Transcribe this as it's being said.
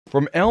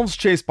From elves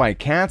chased by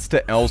cats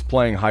to elves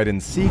playing hide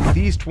and seek,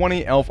 these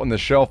 20 Elf on the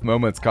Shelf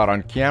moments caught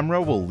on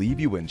camera will leave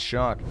you in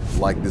shock.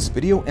 Like this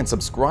video and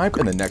subscribe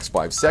in the next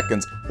 5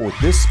 seconds, or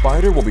this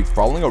spider will be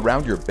crawling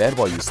around your bed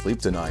while you sleep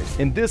tonight.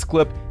 In this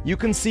clip, you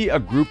can see a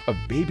group of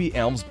baby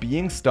elves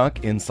being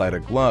stuck inside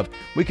a glove.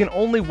 We can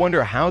only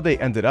wonder how they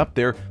ended up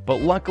there,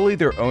 but luckily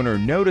their owner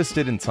noticed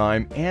it in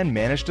time and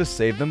managed to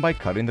save them by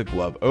cutting the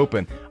glove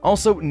open.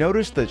 Also,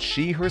 notice that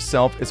she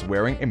herself is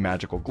wearing a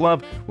magical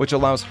glove, which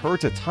allows her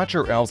to touch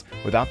her elves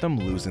without them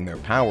losing their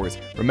powers.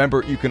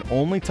 Remember, you can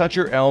only touch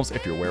your elves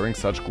if you're wearing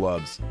such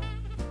gloves.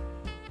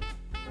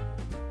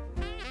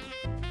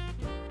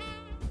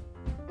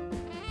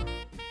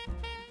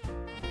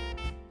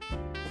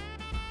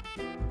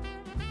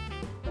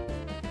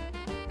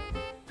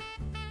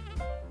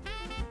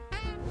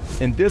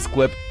 In this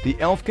clip, the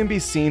elf can be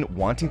seen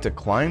wanting to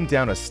climb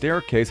down a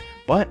staircase,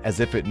 but as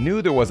if it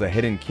knew there was a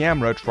hidden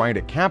camera trying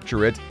to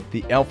capture it,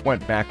 the elf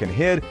went back and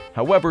hid.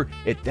 However,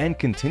 it then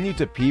continued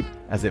to peep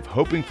as if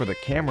hoping for the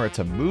camera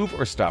to move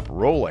or stop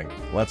rolling.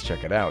 Let's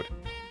check it out.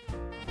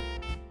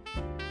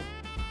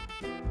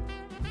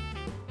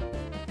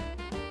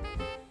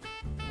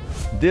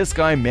 This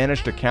guy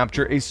managed to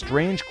capture a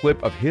strange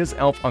clip of his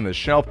elf on the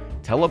shelf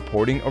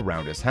teleporting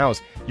around his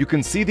house. You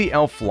can see the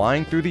elf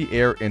flying through the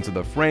air into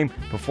the frame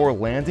before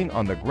landing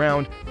on the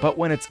ground, but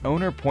when its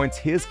owner points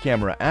his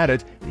camera at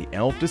it, the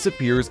elf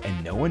disappears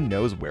and no one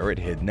knows where it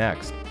hid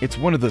next. It's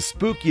one of the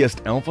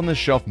spookiest Elf on the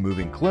Shelf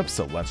moving clips,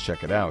 so let's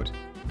check it out.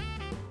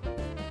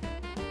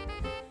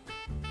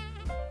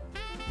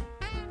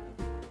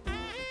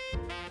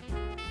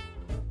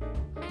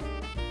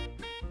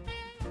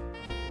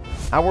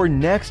 Our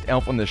next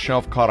Elf on the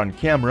Shelf caught on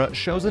camera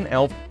shows an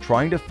elf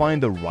trying to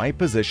find the right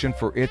position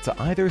for it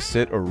to either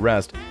sit or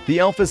rest. The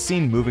elf is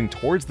seen moving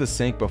towards the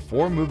sink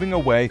before moving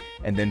away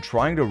and then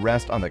trying to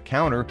rest on the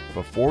counter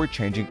before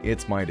changing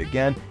its mind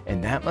again,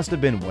 and that must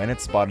have been when it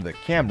spotted the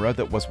camera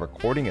that was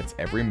recording its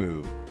every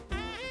move.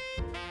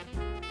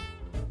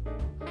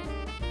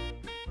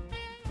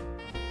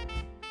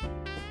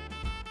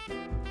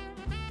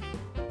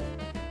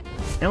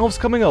 Elves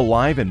coming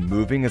alive and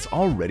moving is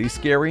already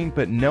scary,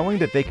 but knowing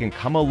that they can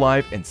come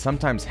alive and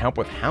sometimes help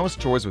with house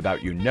chores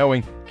without you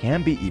knowing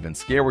can be even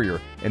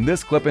scarier. In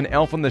this clip, an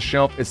elf on the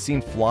shelf is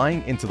seen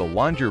flying into the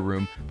laundry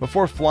room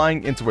before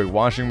flying into a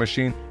washing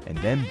machine and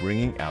then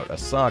bringing out a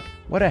sock.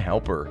 What a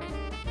helper.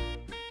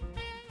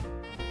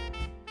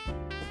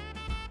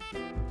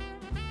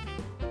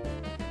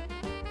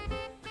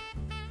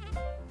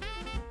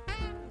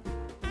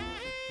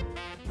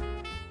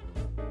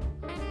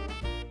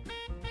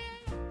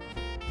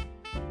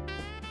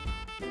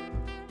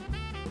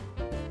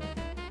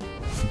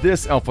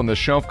 This Elf on the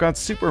Shelf got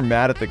super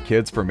mad at the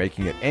kids for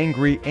making it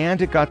angry,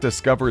 and it got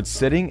discovered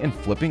sitting and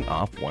flipping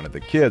off one of the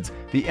kids.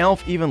 The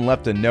elf even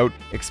left a note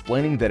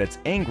explaining that it's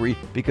angry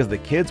because the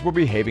kids were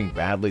behaving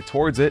badly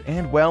towards it,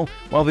 and well,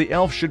 while the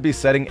elf should be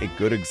setting a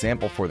good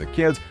example for the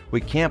kids, we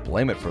can't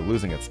blame it for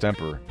losing its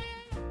temper.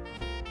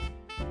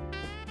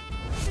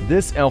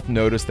 This elf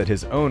noticed that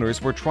his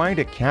owners were trying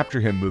to capture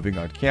him moving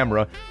on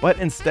camera, but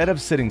instead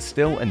of sitting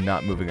still and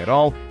not moving at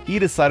all, he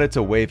decided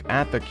to wave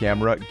at the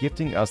camera,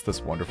 gifting us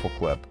this wonderful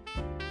clip.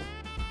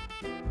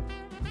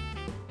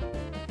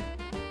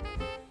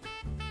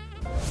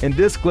 In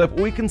this clip,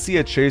 we can see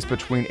a chase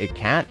between a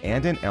cat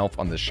and an elf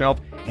on the shelf,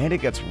 and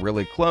it gets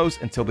really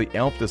close until the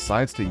elf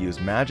decides to use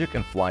magic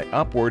and fly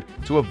upward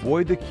to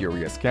avoid the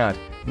curious cat.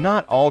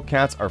 Not all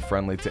cats are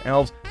friendly to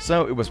elves,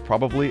 so it was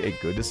probably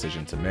a good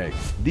decision to make.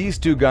 These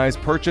two guys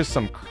purchased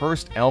some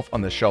cursed Elf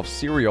on the Shelf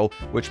cereal,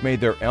 which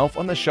made their Elf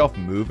on the Shelf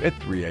move at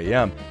 3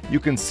 a.m. You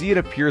can see it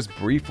appears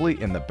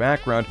briefly in the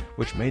background,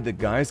 which made the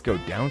guys go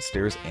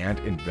downstairs and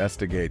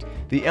investigate.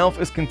 The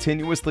elf is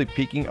continuously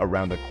peeking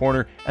around the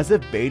corner as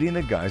if baiting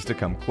the guys to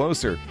come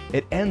closer.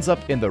 It ends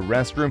up in the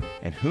restroom,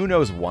 and who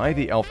knows why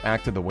the elf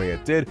acted the way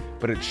it did,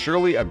 but it's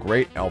surely a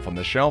great Elf on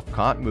the Shelf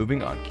caught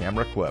moving on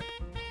camera clip.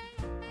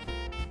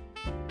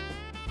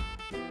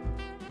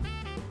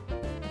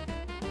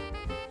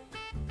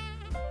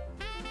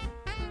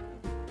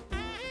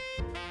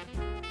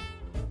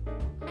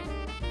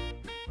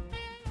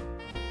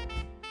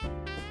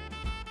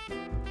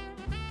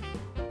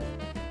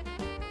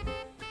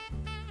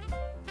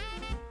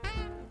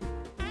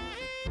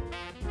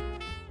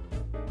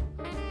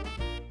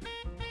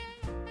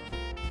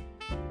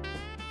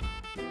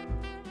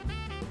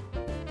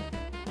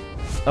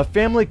 A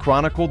family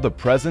chronicled the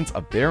presence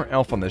of their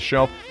Elf on the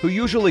Shelf, who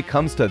usually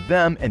comes to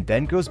them and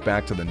then goes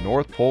back to the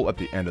North Pole at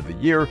the end of the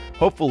year,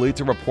 hopefully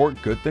to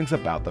report good things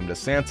about them to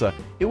Santa.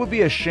 It would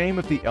be a shame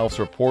if the elf's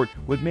report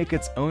would make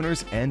its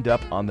owners end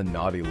up on the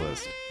naughty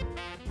list.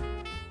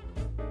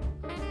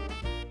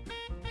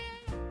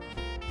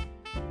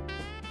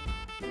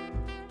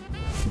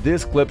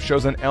 This clip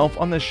shows an elf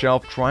on the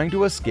shelf trying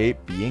to escape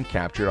being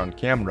captured on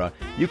camera.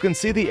 You can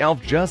see the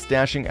elf just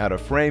dashing out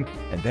of frame,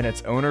 and then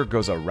its owner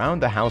goes around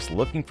the house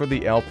looking for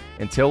the elf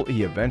until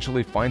he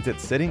eventually finds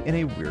it sitting in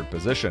a weird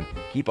position.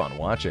 Keep on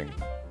watching.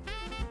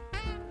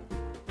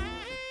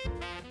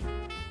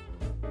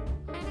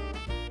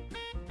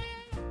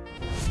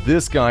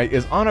 This guy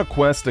is on a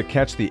quest to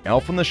catch the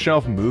elf on the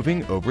shelf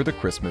moving over the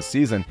Christmas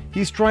season.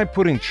 He's tried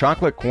putting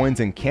chocolate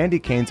coins and candy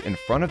canes in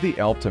front of the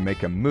elf to make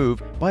him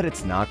move, but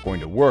it's not going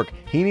to work.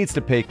 He needs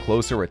to pay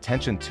closer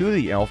attention to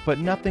the elf, but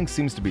nothing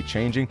seems to be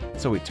changing,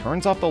 so he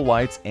turns off the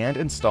lights and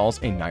installs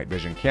a night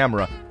vision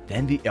camera.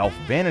 Then the elf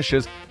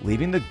vanishes,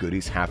 leaving the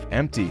goodies half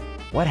empty.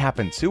 What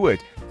happened to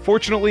it?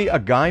 Fortunately, a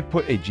guy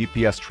put a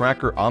GPS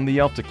tracker on the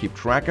elf to keep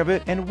track of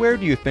it, and where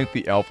do you think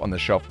the elf on the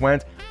shelf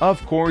went?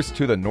 Of course,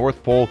 to the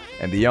North Pole,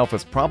 and the elf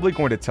is probably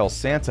going to tell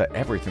Santa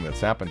everything that's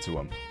happened to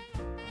him.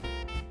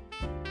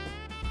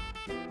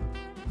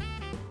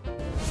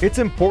 It's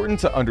important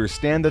to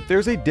understand that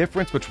there's a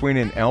difference between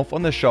an elf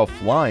on the shelf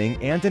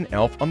flying and an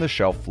elf on the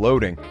shelf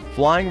floating.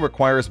 Flying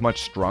requires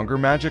much stronger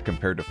magic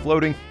compared to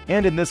floating,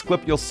 and in this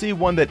clip you'll see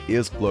one that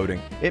is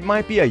floating. It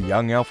might be a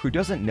young elf who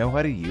doesn't know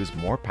how to use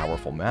more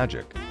powerful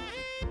magic.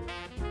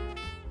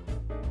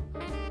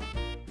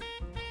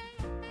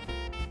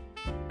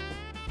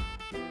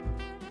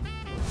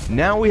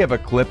 Now we have a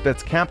clip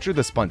that's captured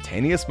the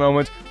spontaneous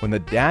moment when the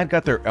dad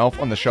got their elf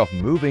on the shelf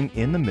moving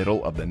in the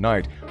middle of the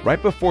night. Right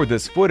before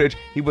this footage,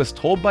 he was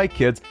told by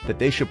kids that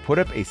they should put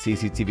up a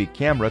CCTV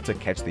camera to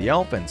catch the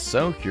elf, and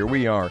so here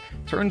we are.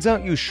 Turns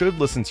out you should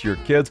listen to your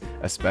kids,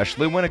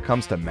 especially when it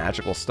comes to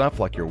magical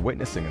stuff like you're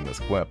witnessing in this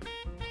clip.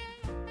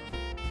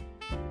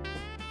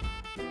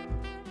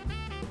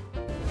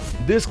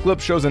 This clip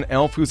shows an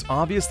elf who's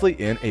obviously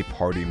in a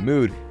party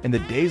mood. In the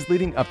days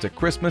leading up to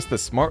Christmas, the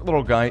smart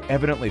little guy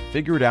evidently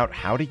figured out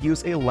how to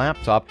use a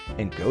laptop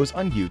and goes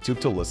on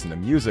YouTube to listen to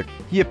music.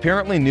 He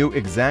apparently knew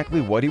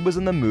exactly what he was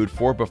in the mood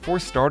for before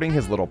starting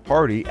his little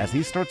party, as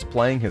he starts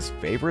playing his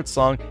favorite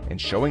song and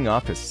showing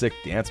off his sick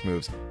dance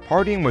moves.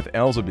 Partying with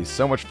elves would be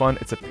so much fun,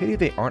 it's a pity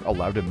they aren't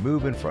allowed to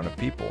move in front of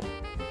people.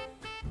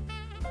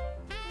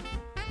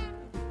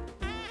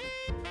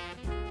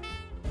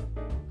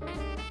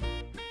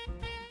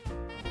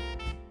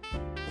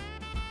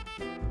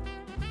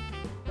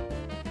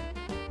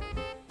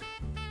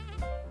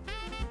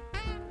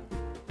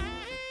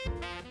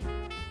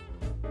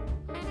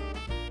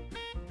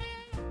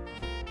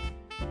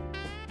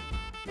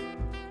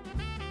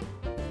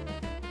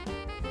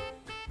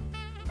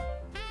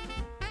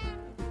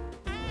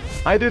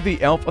 Either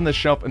the elf on the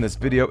shelf in this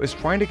video is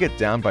trying to get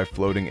down by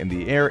floating in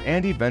the air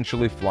and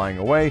eventually flying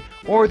away,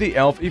 or the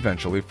elf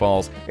eventually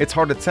falls. It's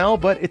hard to tell,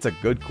 but it's a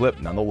good clip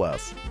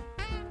nonetheless.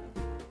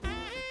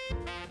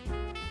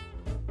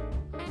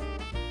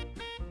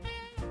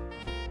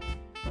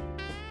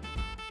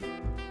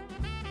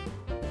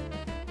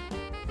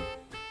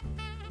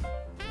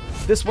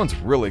 This one's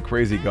really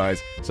crazy,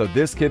 guys. So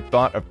this kid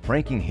thought of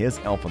pranking his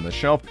elf on the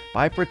shelf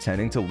by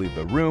pretending to leave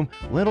the room.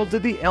 Little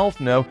did the elf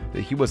know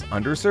that he was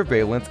under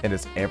surveillance and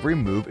his every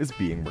move is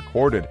being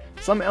recorded.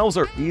 Some elves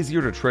are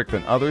easier to trick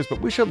than others, but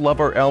we should love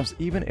our elves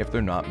even if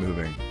they're not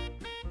moving.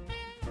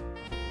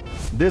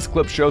 This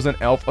clip shows an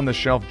elf on the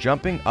shelf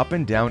jumping up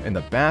and down in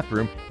the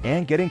bathroom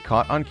and getting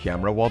caught on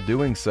camera while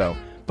doing so.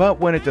 But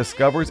when it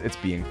discovers it's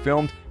being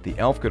filmed, the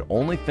elf could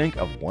only think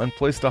of one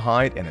place to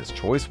hide, and his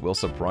choice will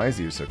surprise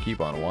you, so keep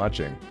on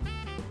watching.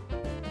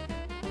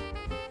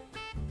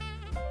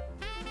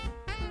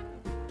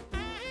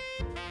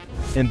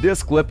 In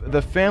this clip,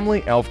 the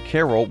family elf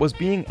Carol was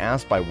being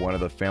asked by one of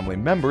the family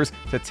members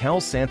to tell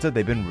Santa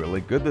they've been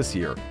really good this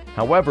year.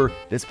 However,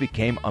 this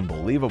became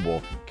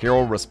unbelievable.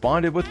 Carol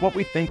responded with what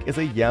we think is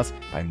a yes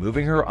by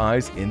moving her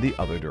eyes in the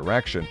other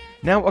direction.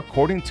 Now,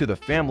 according to the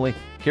family,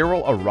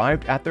 Carol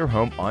arrived at their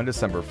home on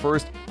December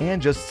 1st,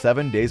 and just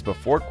 7 days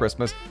before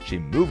Christmas, she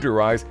moved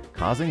her eyes,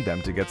 causing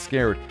them to get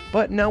scared.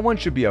 But no one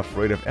should be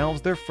afraid of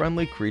elves, they're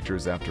friendly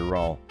creatures after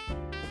all.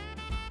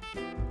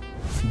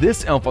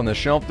 This elf on the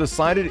shelf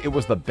decided it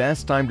was the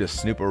best time to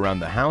snoop around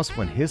the house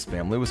when his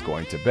family was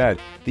going to bed.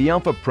 The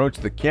elf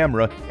approached the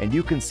camera, and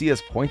you can see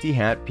his pointy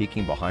hat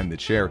peeking behind the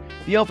chair.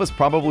 The elf is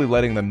probably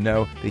letting them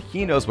know that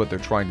he knows what they're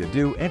trying to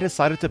do and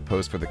decided to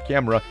pose for the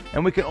camera,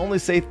 and we can only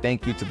say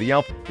thank you to the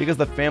elf because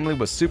the family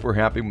was super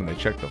happy when they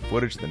checked the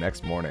footage the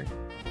next morning.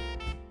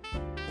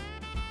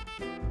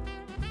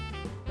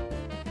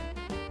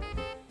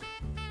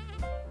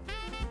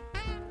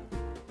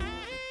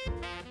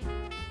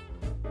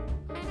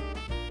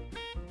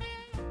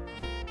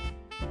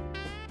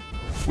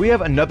 We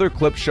have another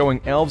clip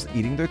showing elves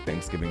eating their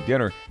Thanksgiving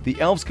dinner. The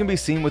elves can be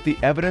seen with the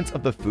evidence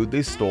of the food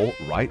they stole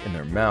right in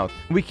their mouth.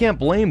 We can't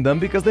blame them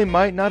because they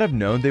might not have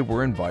known they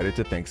were invited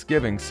to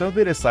Thanksgiving, so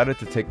they decided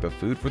to take the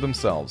food for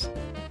themselves.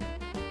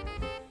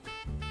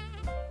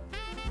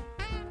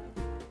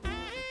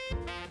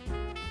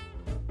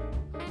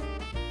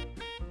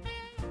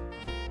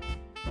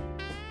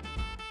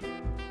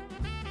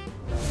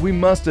 We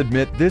must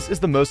admit this is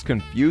the most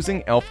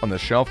confusing elf on the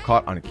shelf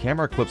caught on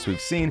camera clips we've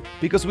seen,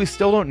 because we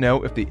still don't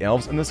know if the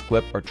elves in this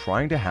clip are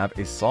trying to have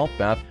a salt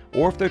bath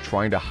or if they're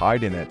trying to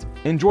hide in it.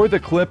 Enjoy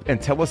the clip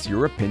and tell us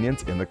your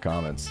opinions in the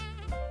comments.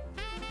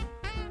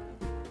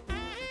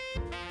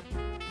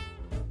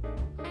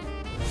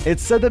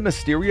 It's said that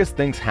mysterious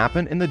things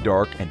happen in the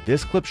dark, and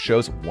this clip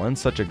shows one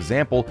such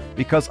example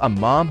because a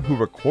mom who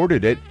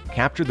recorded it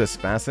captured this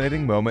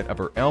fascinating moment of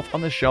her elf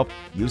on the shelf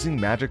using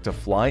magic to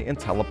fly and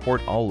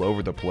teleport all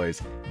over the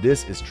place.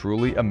 This is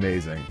truly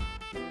amazing.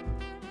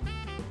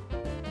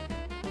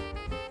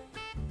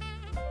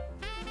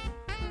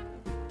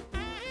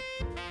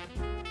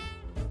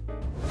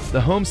 The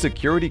home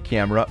security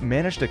camera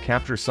managed to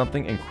capture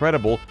something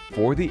incredible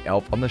for the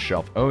Elf on the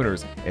Shelf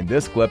owners. In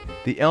this clip,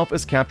 the elf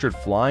is captured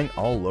flying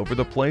all over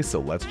the place, so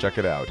let's check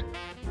it out.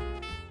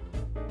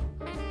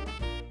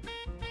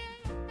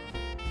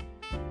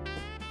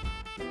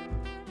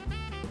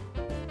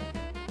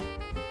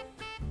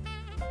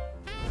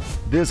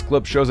 This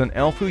clip shows an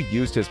elf who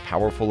used his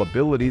powerful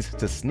abilities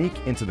to sneak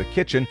into the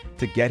kitchen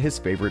to get his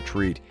favorite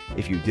treat.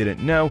 If you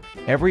didn't know,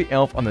 every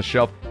elf on the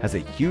shelf has a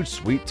huge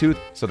sweet tooth,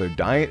 so their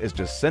diet is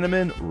just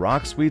cinnamon,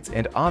 rock sweets,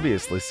 and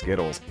obviously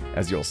Skittles.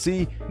 As you'll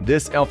see,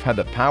 this elf had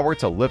the power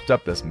to lift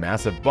up this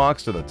massive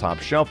box to the top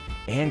shelf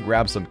and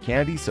grab some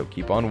candy, so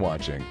keep on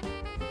watching.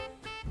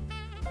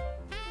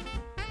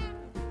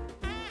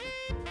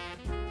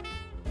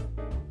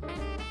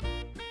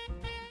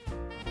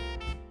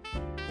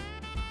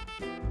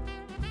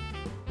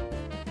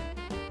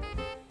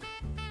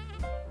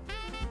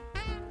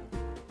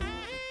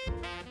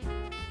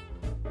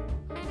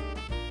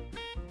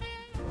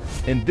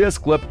 In this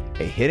clip,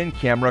 a hidden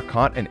camera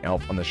caught an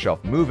elf on the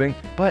shelf moving,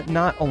 but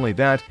not only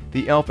that,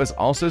 the elf is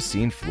also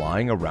seen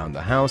flying around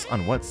the house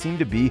on what seemed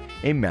to be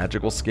a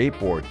magical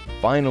skateboard.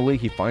 Finally,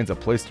 he finds a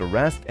place to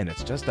rest, and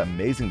it's just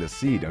amazing to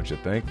see, don't you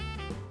think?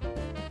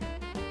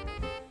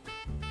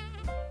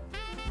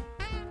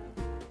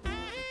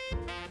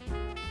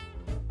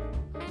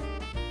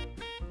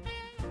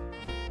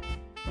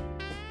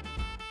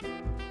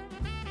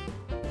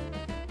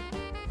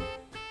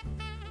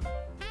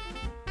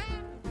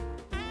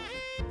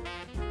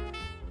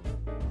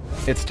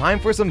 It's time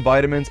for some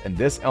vitamins, and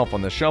this elf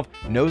on the shelf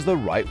knows the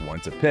right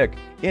one to pick.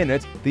 In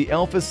it, the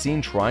elf is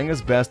seen trying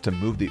his best to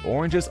move the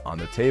oranges on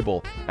the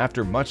table.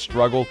 After much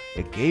struggle,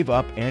 it gave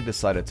up and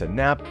decided to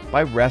nap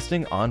by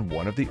resting on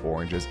one of the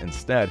oranges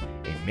instead.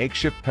 A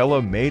makeshift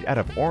pillow made out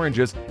of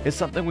oranges is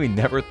something we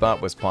never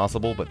thought was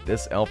possible, but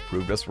this elf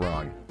proved us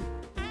wrong.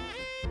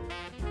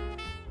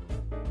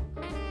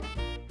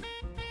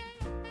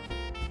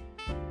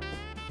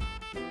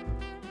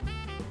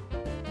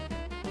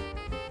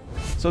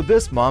 So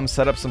this mom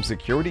set up some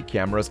security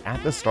cameras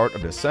at the start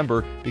of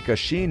December because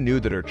she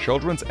knew that her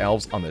children's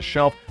elves on the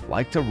shelf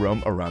like to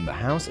roam around the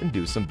house and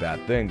do some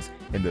bad things.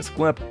 In this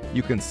clip,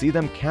 you can see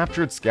them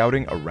captured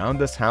scouting around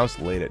this house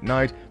late at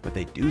night, but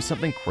they do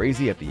something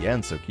crazy at the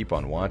end, so keep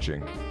on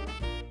watching.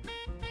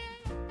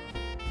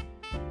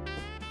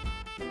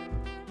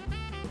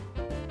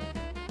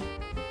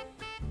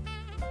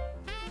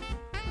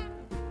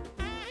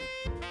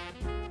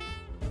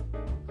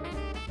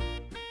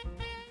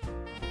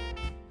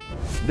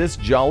 This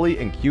jolly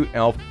and cute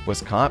elf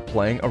was caught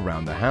playing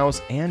around the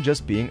house and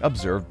just being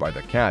observed by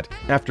the cat.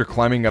 After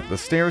climbing up the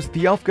stairs,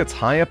 the elf gets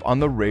high up on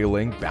the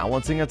railing,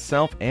 balancing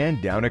itself,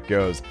 and down it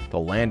goes. The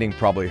landing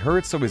probably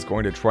hurts, so he's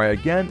going to try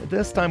again,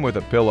 this time with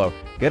a pillow,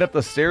 get up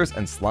the stairs,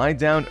 and slide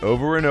down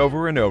over and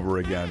over and over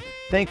again.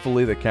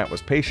 Thankfully, the cat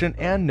was patient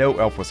and no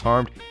elf was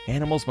harmed.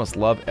 Animals must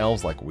love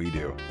elves like we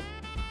do.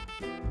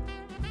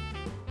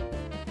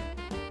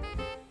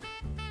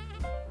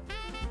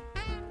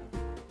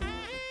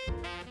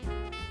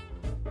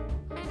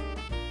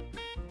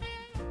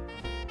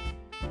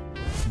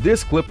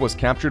 This clip was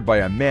captured by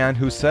a man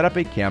who set up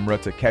a camera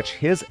to catch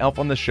his elf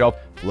on the shelf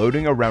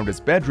floating around his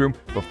bedroom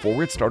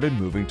before it started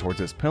moving towards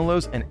his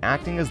pillows and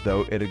acting as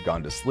though it had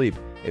gone to sleep.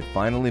 It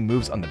finally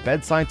moves on the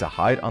bedside to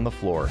hide on the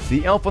floor.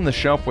 The elf on the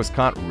shelf was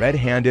caught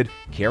red-handed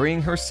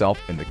carrying herself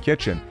in the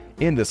kitchen.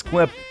 In this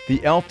clip,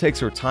 the elf takes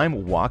her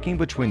time walking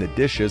between the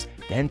dishes,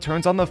 then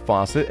turns on the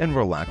faucet and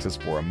relaxes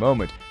for a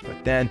moment.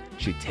 But then,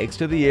 she takes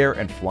to the air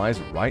and flies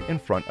right in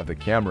front of the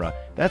camera.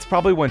 That's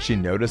probably when she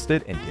noticed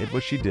it and did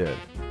what she did.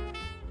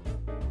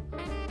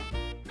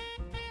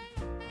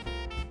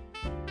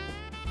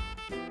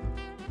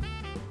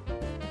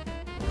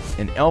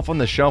 An elf on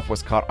the shelf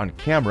was caught on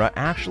camera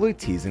actually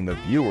teasing the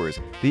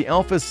viewers. The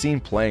elf is seen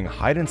playing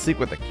hide and seek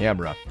with the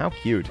camera. How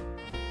cute.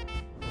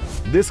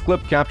 This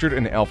clip captured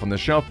an elf on the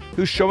shelf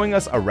who's showing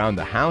us around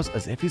the house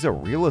as if he's a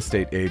real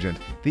estate agent.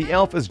 The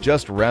elf is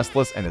just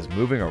restless and is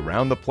moving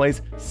around the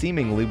place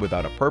seemingly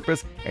without a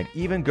purpose, and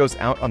even goes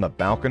out on the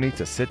balcony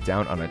to sit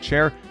down on a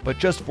chair, but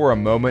just for a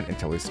moment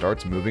until he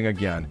starts moving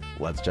again.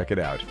 Let's check it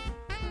out.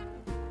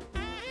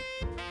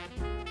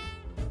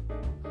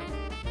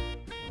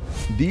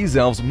 These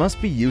elves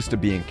must be used to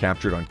being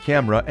captured on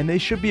camera, and they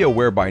should be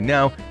aware by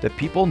now that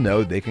people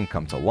know they can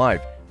come to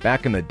life.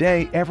 Back in the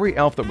day, every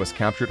elf that was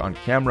captured on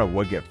camera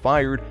would get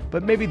fired,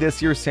 but maybe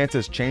this year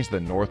Santa's changed the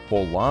North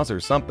Pole laws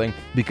or something,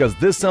 because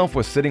this elf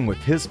was sitting with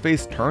his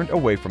face turned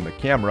away from the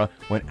camera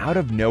when out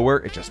of nowhere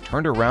it just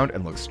turned around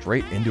and looked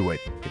straight into it.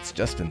 It's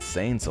just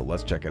insane, so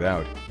let's check it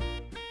out.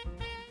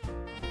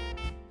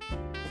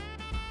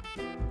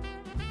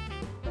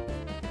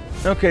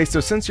 Okay, so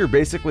since you're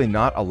basically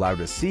not allowed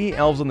to see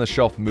elves on the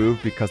shelf move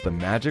because the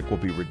magic will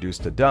be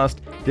reduced to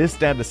dust, this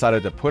dad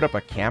decided to put up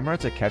a camera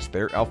to catch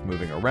their elf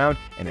moving around,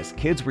 and his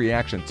kid's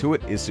reaction to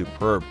it is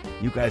superb.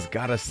 You guys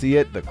gotta see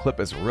it, the clip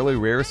is really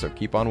rare, so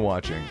keep on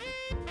watching.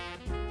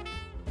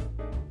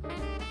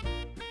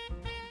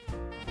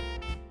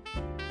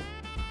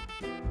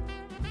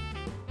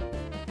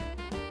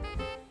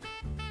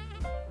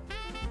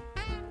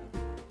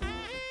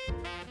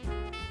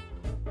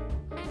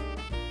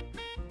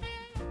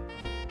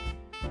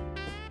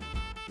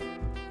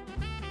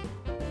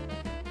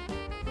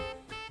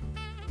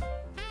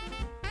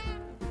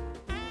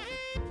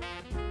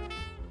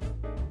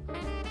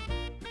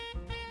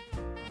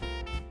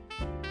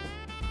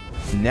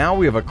 Now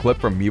we have a clip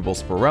from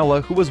Meeble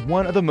Spirella, who was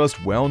one of the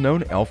most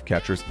well-known elf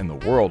catchers in the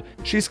world.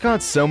 She's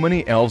caught so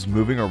many elves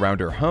moving around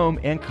her home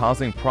and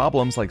causing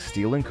problems like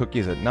stealing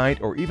cookies at night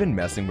or even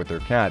messing with her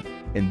cat.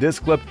 In this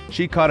clip,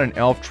 she caught an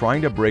elf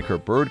trying to break her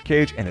bird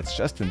cage, and it's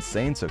just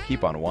insane, so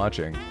keep on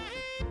watching.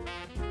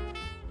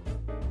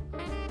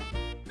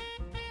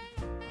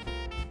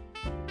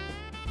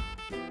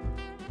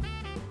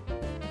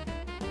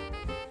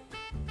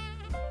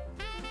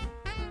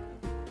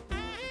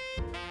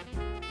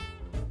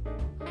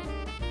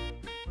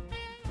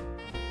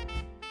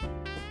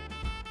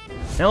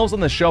 Elves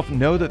on the shelf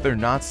know that they're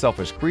not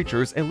selfish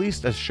creatures, at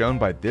least as shown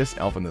by this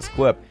elf in this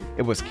clip.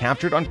 It was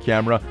captured on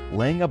camera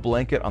laying a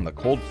blanket on the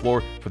cold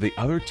floor for the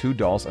other two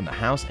dolls in the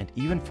house and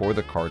even for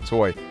the car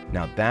toy.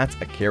 Now that's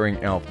a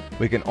caring elf.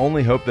 We can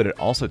only hope that it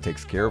also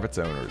takes care of its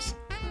owners.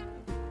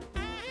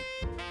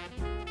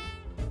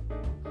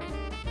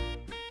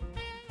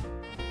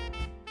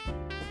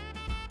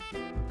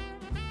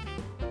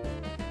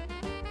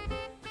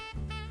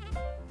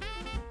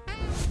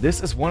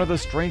 This is one of the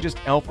strangest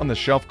elf on the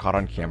shelf caught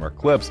on camera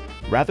clips.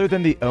 Rather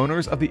than the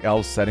owners of the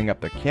elves setting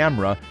up the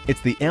camera,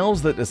 it's the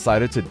elves that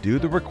decided to do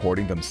the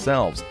recording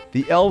themselves.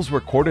 The elves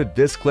recorded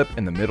this clip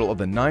in the middle of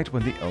the night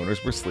when the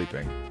owners were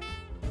sleeping.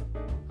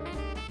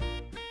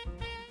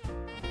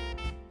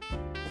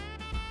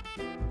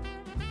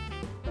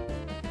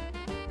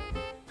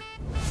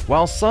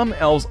 While some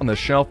elves on the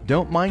shelf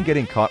don't mind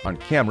getting caught on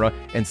camera,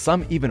 and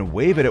some even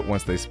wave at it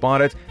once they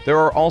spot it, there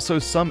are also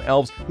some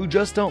elves who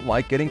just don't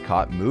like getting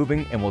caught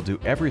moving and will do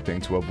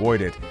everything to avoid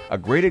it. A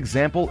great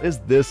example is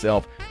this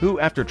elf, who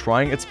after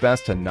trying its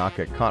best to not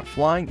get caught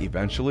flying,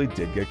 eventually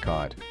did get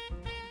caught.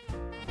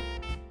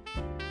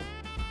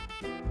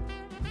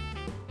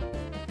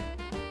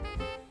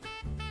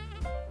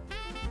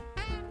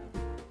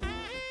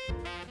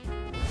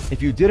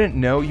 If you didn't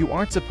know, you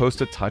aren't supposed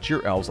to touch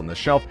your elves on the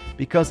shelf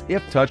because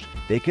if touched,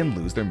 they can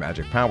lose their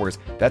magic powers.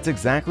 That's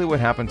exactly what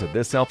happened to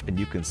this elf, and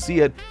you can see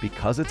it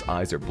because its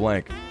eyes are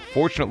blank.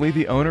 Fortunately,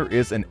 the owner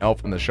is an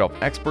elf on the shelf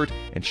expert,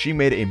 and she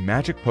made a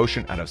magic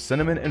potion out of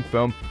cinnamon and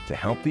foam to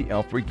help the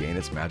elf regain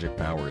its magic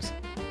powers.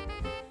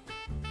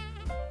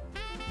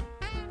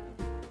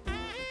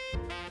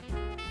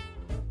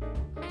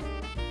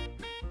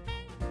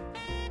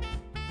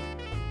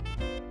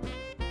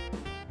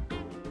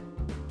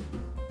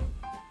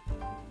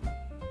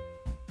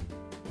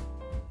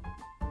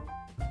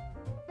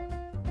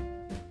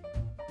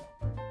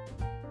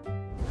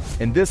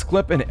 In this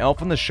clip, an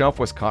elf on the shelf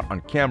was caught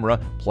on camera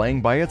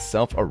playing by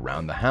itself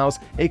around the house,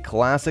 a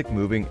classic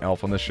moving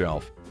elf on the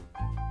shelf.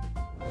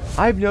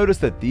 I've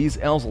noticed that these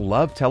elves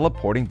love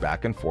teleporting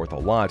back and forth a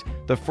lot.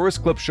 The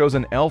first clip shows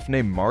an elf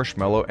named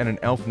Marshmallow and an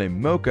elf named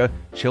Mocha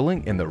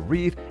chilling in the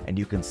reef, and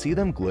you can see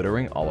them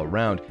glittering all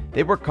around.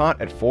 They were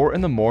caught at 4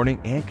 in the morning,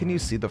 and can you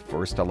see the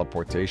first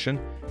teleportation?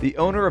 The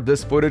owner of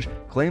this footage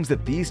claims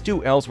that these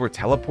two elves were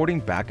teleporting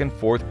back and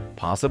forth,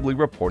 possibly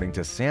reporting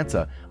to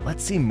Santa.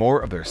 Let's see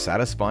more of their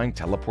satisfying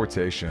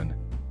teleportation.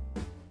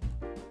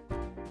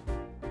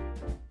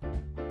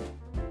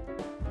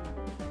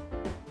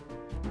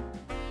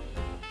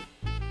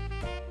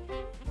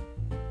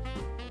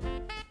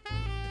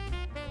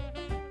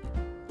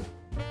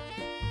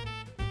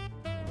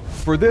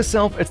 For this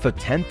elf, it's the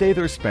 10th day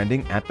they're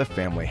spending at the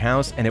family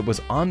house, and it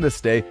was on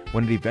this day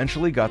when it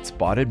eventually got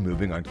spotted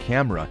moving on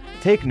camera.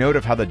 Take note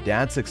of how the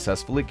dad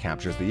successfully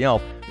captures the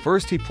elf.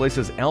 First, he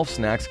places elf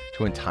snacks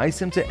to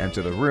entice him to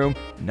enter the room.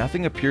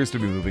 Nothing appears to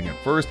be moving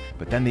at first,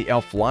 but then the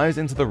elf flies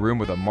into the room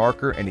with a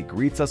marker and he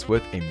greets us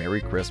with a Merry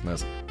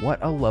Christmas. What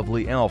a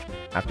lovely elf.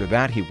 After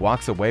that, he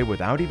walks away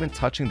without even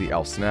touching the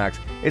elf snacks.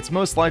 It's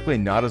most likely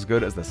not as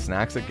good as the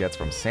snacks it gets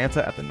from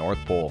Santa at the North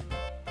Pole.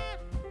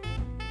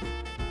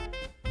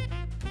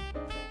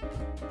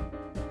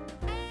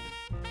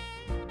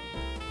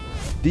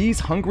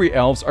 These hungry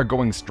elves are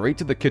going straight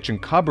to the kitchen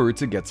cupboard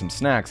to get some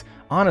snacks.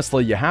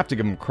 Honestly, you have to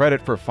give them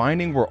credit for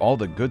finding where all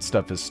the good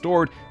stuff is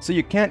stored, so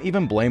you can't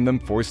even blame them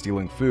for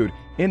stealing food.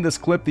 In this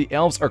clip, the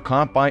elves are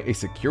caught by a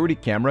security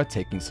camera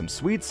taking some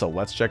sweets, so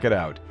let's check it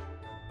out.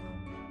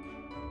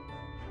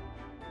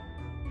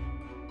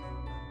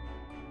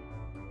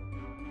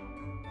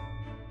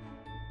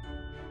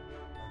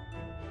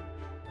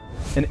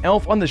 An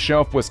elf on the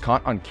shelf was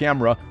caught on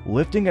camera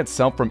lifting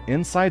itself from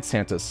inside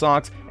Santa's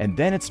socks, and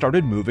then it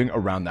started moving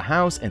around the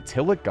house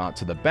until it got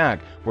to the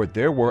back, where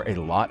there were a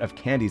lot of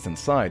candies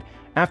inside.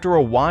 After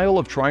a while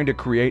of trying to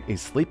create a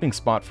sleeping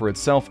spot for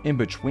itself in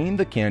between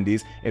the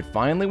candies, it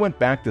finally went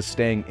back to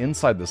staying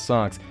inside the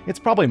socks. It's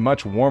probably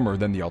much warmer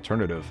than the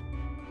alternative.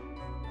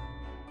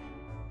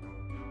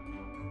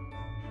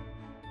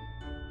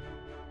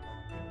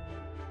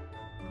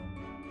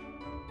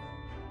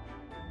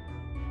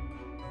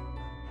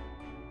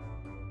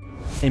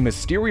 A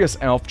mysterious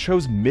elf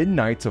chose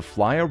midnight to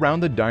fly around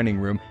the dining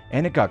room,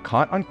 and it got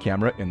caught on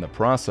camera in the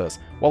process.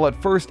 While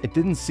at first it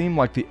didn't seem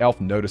like the elf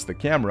noticed the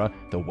camera,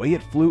 the way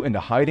it flew into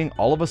hiding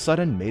all of a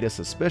sudden made us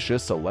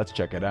suspicious, so let's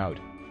check it out.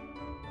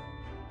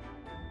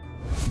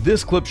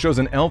 This clip shows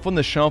an elf on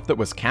the shelf that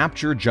was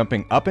captured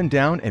jumping up and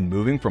down and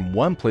moving from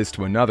one place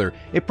to another.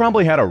 It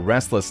probably had a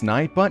restless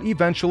night, but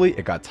eventually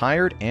it got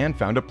tired and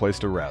found a place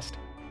to rest.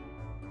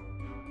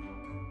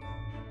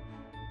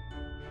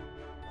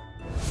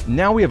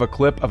 Now we have a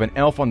clip of an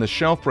elf on the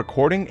shelf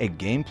recording a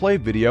gameplay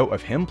video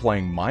of him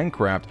playing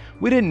Minecraft.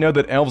 We didn't know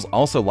that elves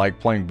also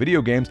like playing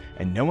video games,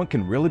 and no one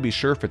can really be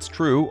sure if it's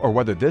true or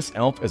whether this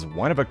elf is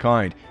one of a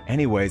kind.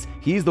 Anyways,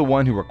 he's the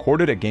one who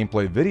recorded a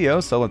gameplay video,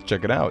 so let's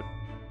check it out.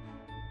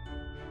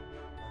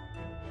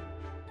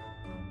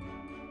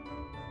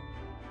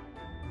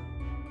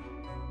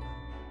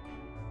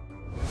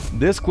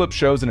 This clip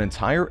shows an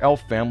entire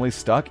elf family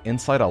stuck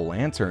inside a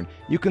lantern.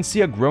 You can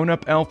see a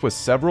grown-up elf with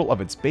several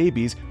of its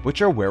babies,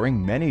 which are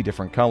wearing many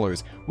different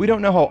colors. We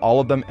don't know how all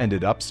of them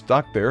ended up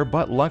stuck there,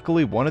 but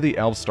luckily one of the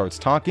elves starts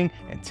talking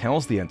and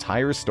tells the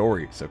entire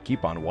story, so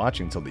keep on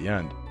watching till the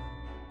end.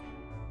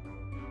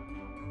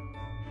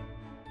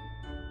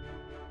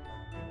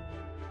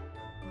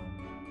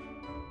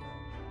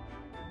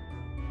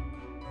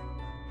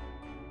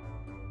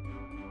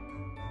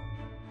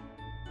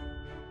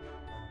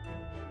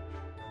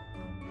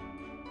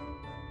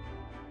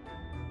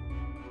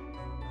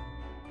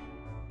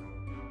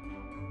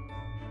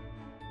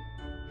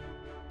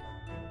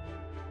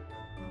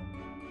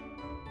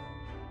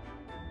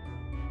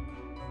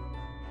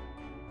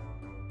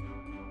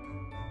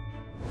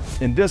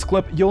 In this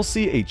clip, you'll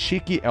see a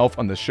cheeky elf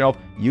on the shelf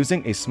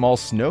using a small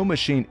snow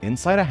machine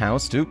inside a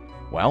house to,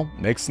 well,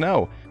 make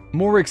snow.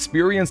 More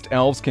experienced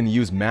elves can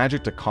use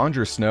magic to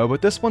conjure snow,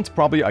 but this one's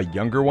probably a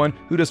younger one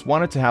who just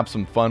wanted to have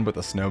some fun with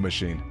a snow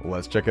machine.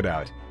 Let's check it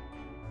out.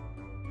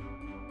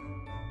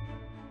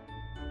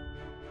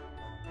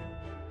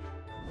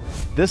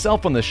 This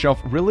elf on the shelf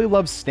really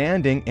loves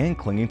standing and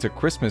clinging to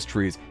Christmas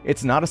trees.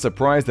 It's not a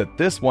surprise that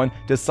this one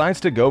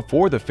decides to go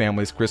for the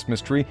family's Christmas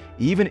tree,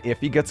 even if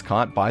he gets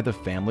caught by the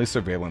family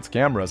surveillance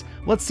cameras.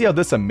 Let's see how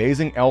this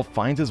amazing elf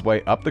finds his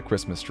way up the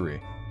Christmas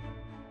tree.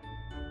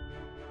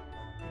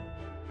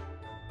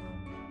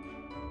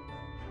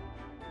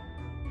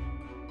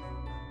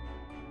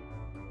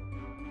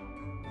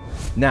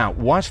 Now,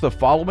 watch the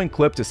following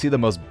clip to see the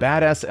most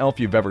badass elf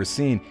you've ever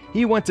seen.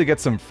 He went to get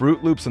some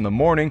Fruit Loops in the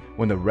morning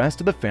when the rest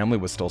of the family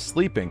was still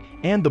sleeping,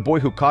 and the boy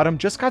who caught him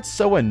just got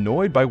so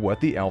annoyed by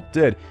what the elf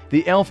did.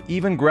 The elf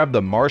even grabbed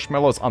the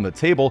marshmallows on the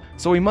table,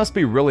 so he must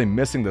be really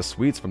missing the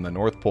sweets from the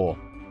North Pole.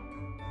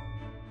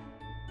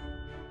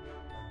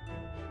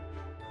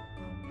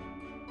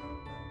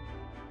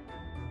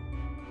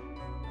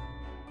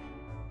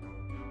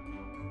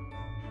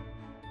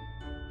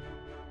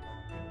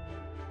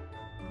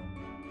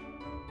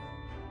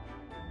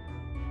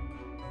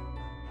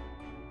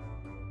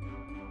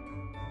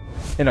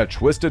 In a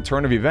twisted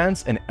turn of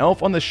events, an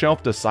elf on the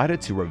shelf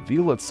decided to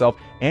reveal itself,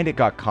 and it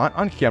got caught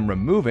on camera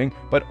moving,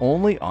 but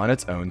only on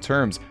its own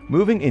terms,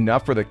 moving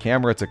enough for the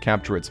camera to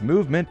capture its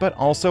movement, but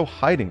also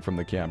hiding from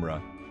the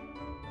camera.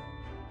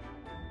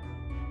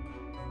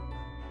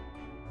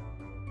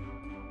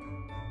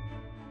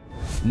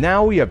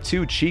 Now we have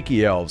two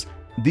cheeky elves.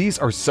 These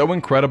are so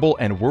incredible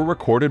and were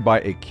recorded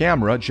by a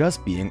camera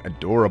just being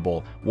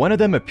adorable. One of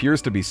them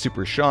appears to be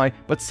super shy,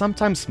 but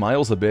sometimes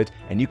smiles a bit,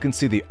 and you can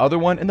see the other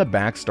one in the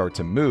back start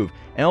to move.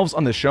 Elves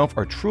on the shelf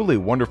are truly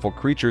wonderful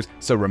creatures,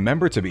 so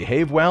remember to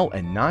behave well,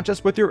 and not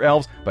just with your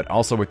elves, but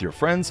also with your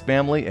friends,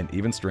 family, and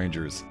even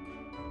strangers.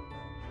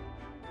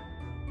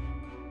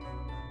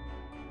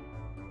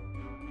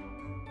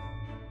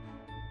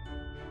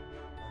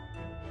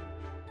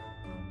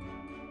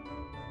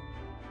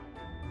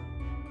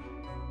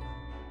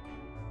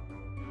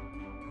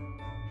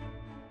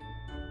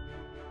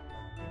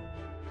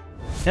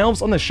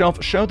 Elves on the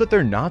shelf show that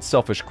they're not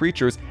selfish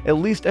creatures, at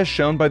least as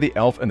shown by the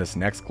elf in this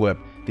next clip.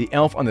 The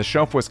elf on the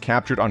shelf was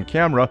captured on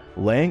camera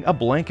laying a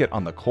blanket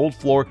on the cold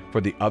floor for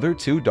the other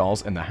two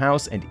dolls in the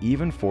house and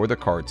even for the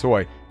car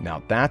toy.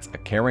 Now that's a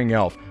caring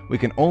elf. We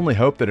can only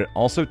hope that it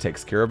also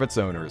takes care of its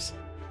owners.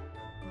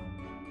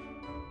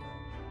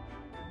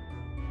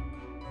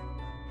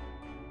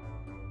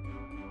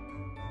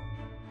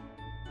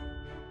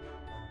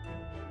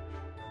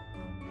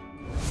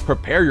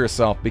 Prepare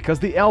yourself, because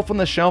the elf on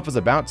the shelf is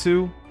about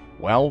to,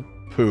 well,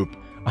 poop.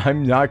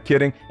 I'm not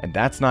kidding, and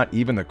that's not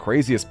even the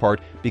craziest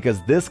part,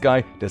 because this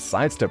guy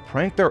decides to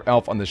prank their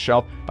elf on the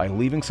shelf by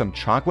leaving some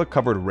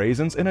chocolate-covered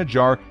raisins in a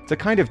jar to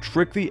kind of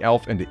trick the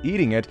elf into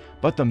eating it,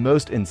 but the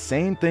most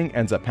insane thing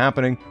ends up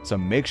happening, so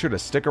make sure to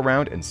stick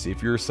around and see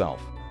for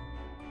yourself.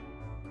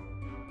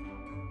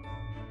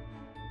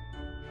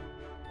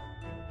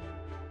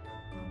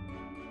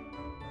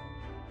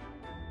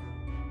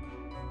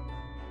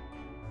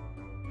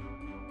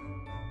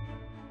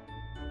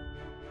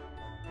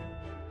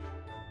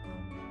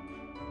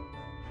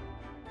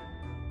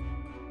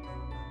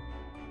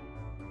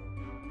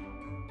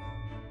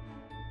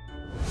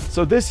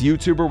 So this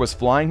YouTuber was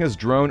flying his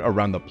drone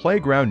around the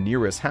playground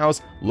near his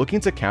house looking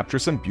to capture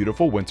some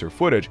beautiful winter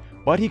footage,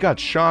 but he got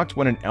shocked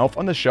when an elf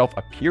on the shelf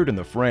appeared in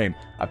the frame.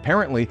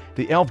 Apparently,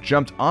 the elf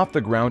jumped off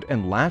the ground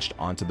and latched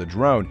onto the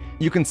drone.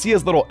 You can see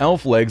his little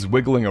elf legs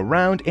wiggling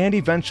around, and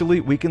eventually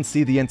we can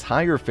see the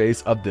entire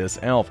face of this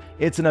elf.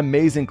 It's an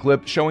amazing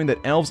clip showing that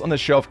elves on the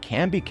shelf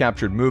can be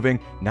captured moving,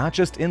 not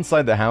just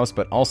inside the house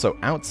but also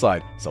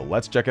outside, so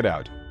let's check it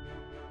out.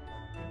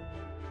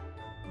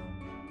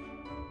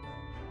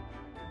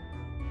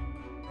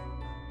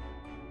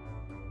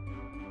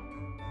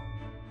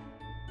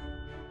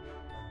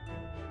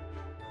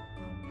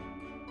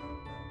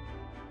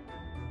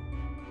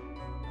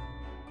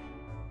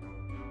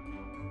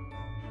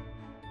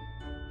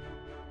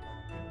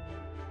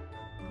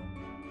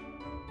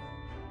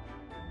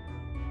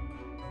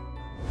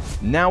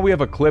 Now we have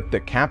a clip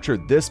that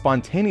captured this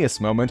spontaneous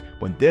moment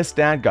when this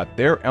dad got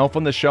their elf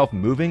on the shelf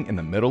moving in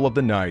the middle of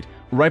the night.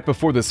 Right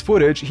before this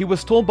footage, he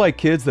was told by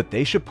kids that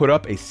they should put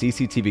up a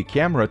CCTV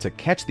camera to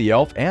catch the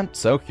elf, and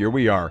so here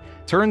we are.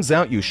 Turns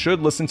out you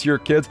should listen to your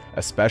kids,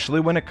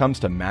 especially when it comes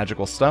to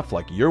magical stuff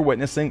like you're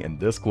witnessing in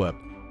this clip.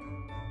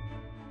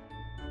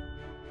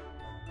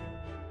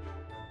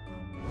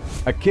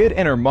 A kid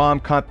and her mom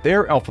caught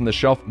their elf on the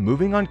shelf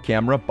moving on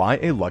camera by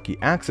a lucky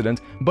accident,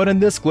 but in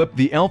this clip,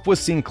 the elf was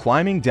seen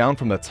climbing down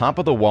from the top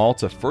of the wall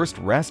to first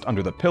rest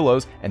under the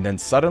pillows and then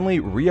suddenly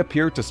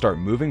reappear to start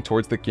moving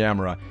towards the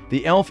camera.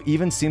 The elf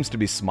even seems to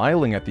be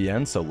smiling at the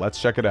end, so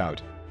let's check it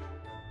out.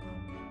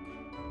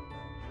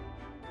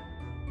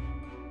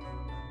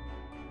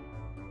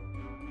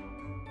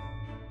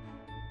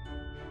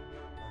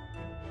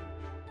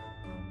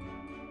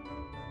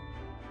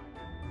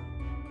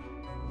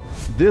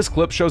 This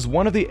clip shows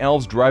one of the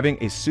elves driving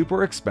a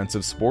super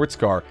expensive sports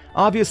car.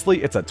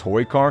 Obviously, it's a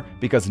toy car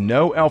because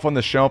no elf on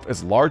the shelf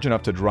is large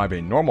enough to drive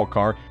a normal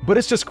car, but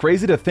it's just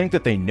crazy to think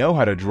that they know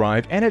how to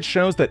drive, and it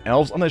shows that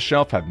elves on the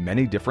shelf have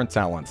many different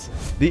talents.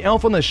 The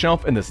elf on the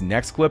shelf in this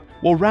next clip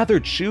will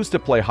rather choose to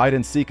play hide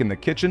and seek in the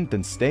kitchen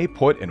than stay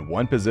put in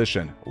one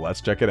position.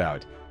 Let's check it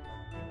out.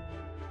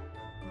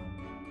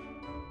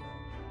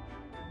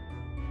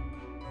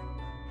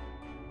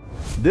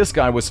 This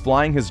guy was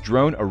flying his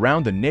drone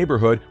around the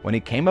neighborhood when he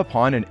came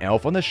upon an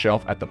elf on the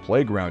shelf at the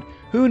playground.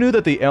 Who knew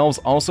that the elves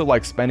also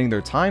like spending their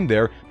time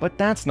there? But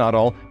that's not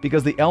all,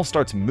 because the elf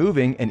starts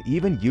moving and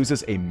even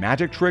uses a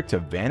magic trick to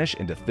vanish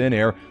into thin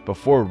air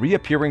before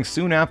reappearing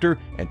soon after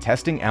and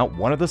testing out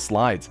one of the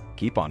slides.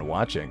 Keep on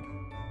watching.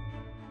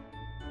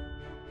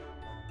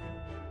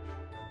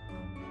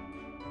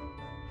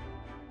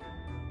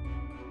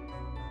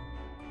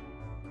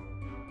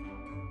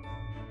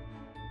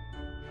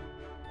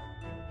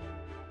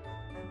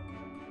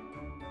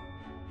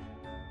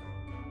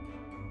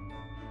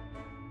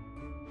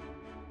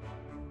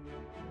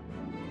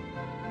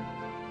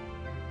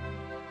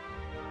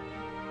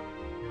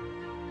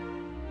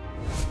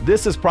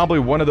 This is probably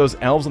one of those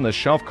elves on the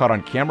shelf caught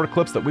on camera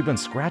clips that we've been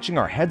scratching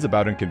our heads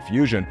about in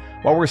confusion.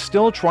 While we're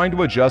still trying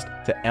to adjust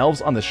to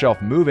elves on the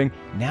shelf moving,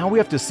 now we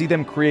have to see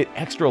them create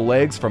extra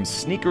legs from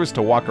sneakers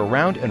to walk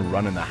around and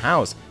run in the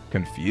house.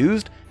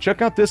 Confused?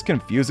 Check out this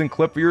confusing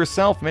clip for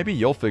yourself, maybe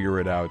you'll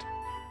figure it out.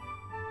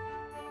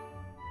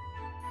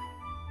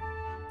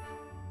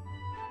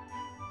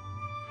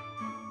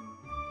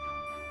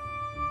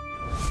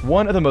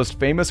 One of the most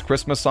famous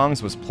Christmas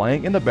songs was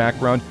playing in the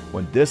background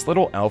when this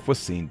little elf was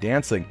seen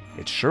dancing.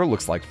 It sure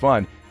looks like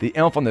fun. The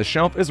elf on the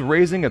shelf is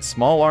raising its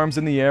small arms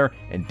in the air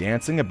and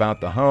dancing about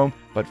the home,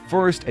 but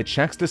first it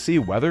checks to see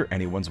whether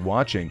anyone's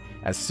watching.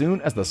 As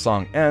soon as the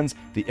song ends,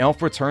 the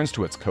elf returns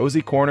to its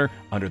cozy corner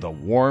under the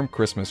warm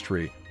Christmas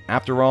tree.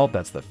 After all,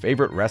 that's the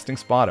favorite resting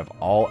spot of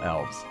all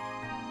elves.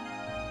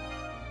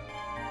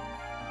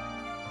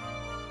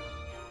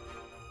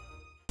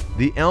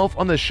 The elf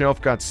on the shelf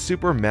got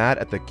super mad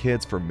at the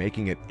kids for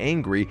making it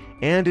angry,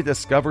 and it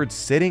discovered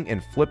sitting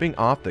and flipping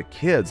off the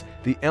kids.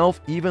 The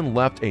elf even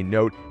left a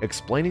note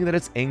explaining that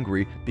it's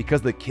angry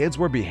because the kids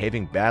were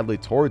behaving badly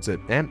towards it,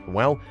 and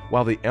well,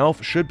 while the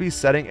elf should be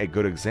setting a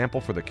good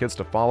example for the kids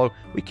to follow,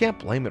 we can't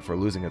blame it for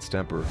losing its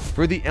temper.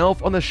 For the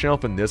elf on the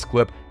shelf in this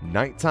clip,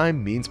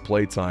 nighttime means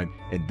playtime.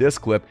 In this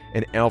clip,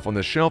 an elf on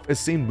the shelf is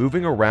seen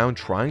moving around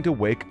trying to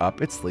wake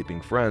up its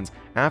sleeping friends.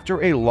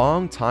 After a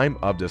long time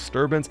of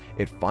disturbance,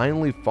 it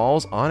finally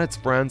falls on its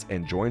friends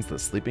and joins the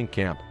sleeping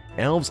camp.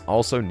 Elves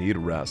also need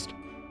rest.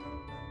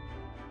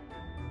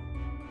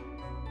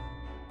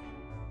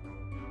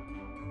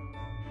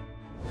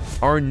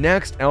 Our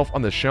next elf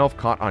on the shelf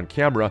caught on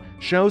camera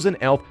shows an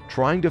elf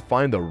trying to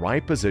find the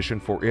right position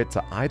for it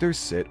to either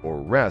sit or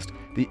rest.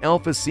 The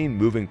elf is seen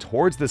moving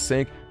towards the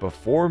sink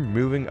before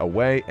moving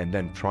away and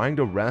then trying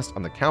to rest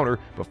on the counter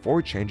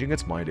before changing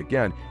its mind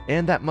again,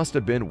 and that must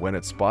have been when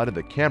it spotted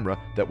the camera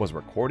that was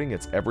recording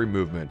its every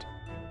movement.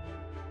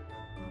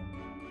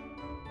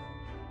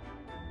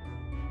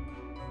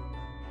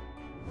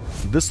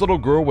 This little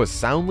girl was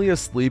soundly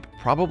asleep,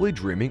 probably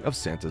dreaming of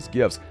Santa's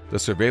gifts. The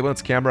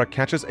surveillance camera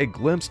catches a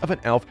glimpse of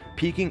an elf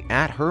peeking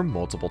at her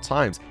multiple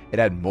times. It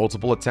had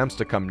multiple attempts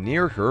to come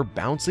near her,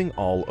 bouncing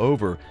all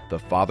over. The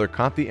father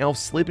caught the elf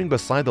sleeping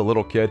beside the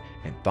little kid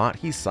and thought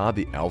he saw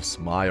the elf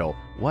smile.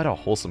 What a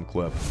wholesome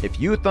clip. If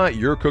you thought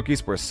your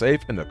cookies were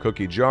safe in the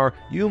cookie jar,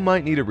 you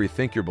might need to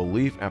rethink your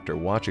belief after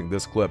watching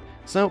this clip.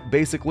 So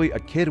basically, a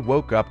kid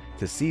woke up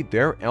to see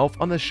their elf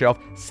on the shelf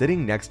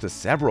sitting next to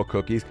several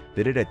cookies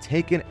that it had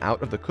taken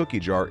out of the cookie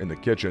jar in the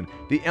kitchen.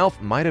 The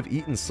elf might have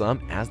eaten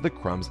some as the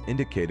crumbs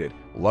indicated.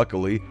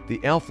 Luckily, the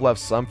elf left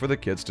some for the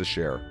kids to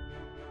share.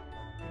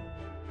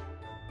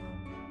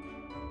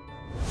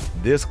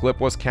 This clip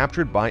was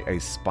captured by a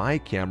spy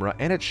camera,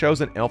 and it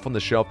shows an elf on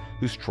the shelf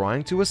who's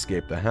trying to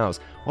escape the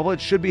house. While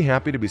it should be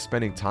happy to be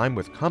spending time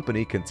with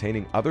company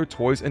containing other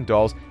toys and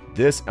dolls,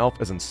 this elf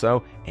isn't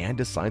so and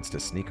decides to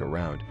sneak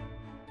around.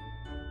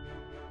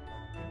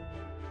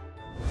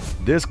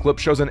 This clip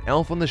shows an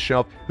elf on the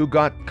shelf who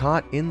got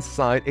caught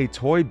inside a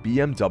toy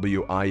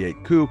BMW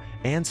i8 Coupe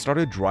and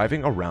started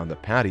driving around the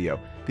patio.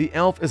 The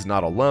elf is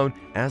not alone,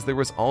 as there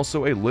is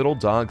also a little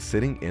dog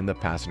sitting in the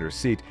passenger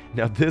seat.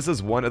 Now this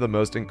is one of the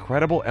most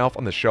incredible elf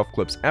on the shelf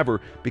clips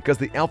ever, because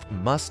the elf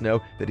must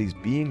know that he's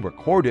being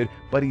recorded,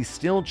 but he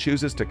still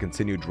chooses to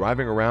continue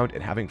driving around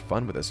and having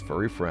fun with his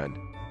furry friend.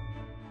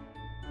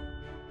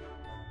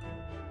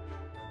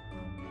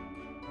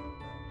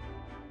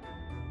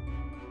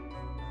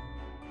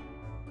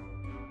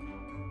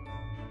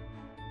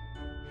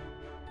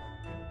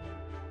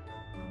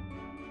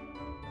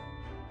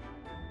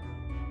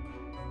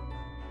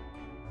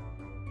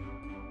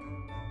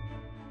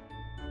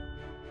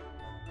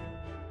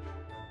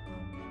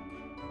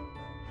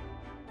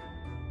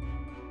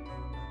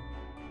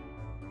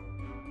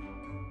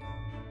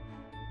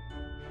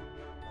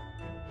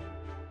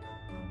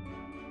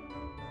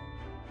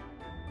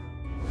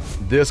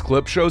 This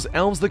clip shows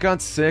elves that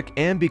got sick,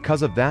 and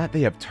because of that, they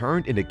have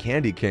turned into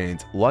candy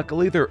canes.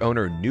 Luckily, their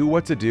owner knew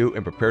what to do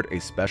and prepared a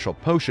special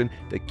potion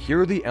that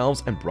cured the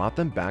elves and brought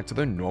them back to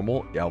their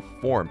normal elf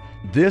form.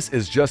 This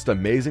is just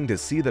amazing to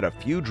see that a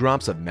few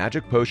drops of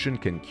magic potion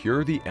can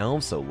cure the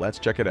elves, so let's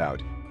check it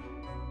out.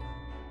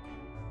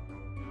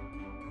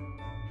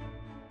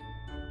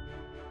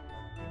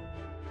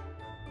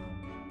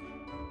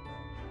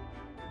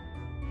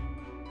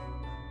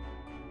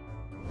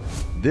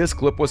 This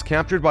clip was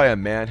captured by a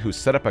man who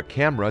set up a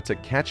camera to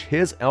catch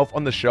his elf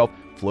on the shelf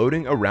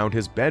floating around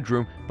his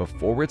bedroom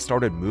before it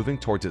started moving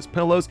towards his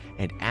pillows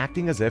and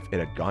acting as if it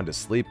had gone to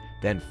sleep,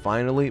 then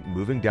finally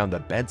moving down the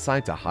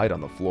bedside to hide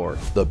on the floor.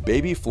 The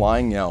baby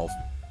flying elf.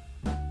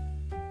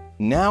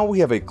 Now we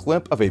have a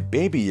clip of a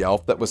baby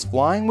elf that was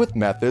flying with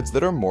methods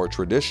that are more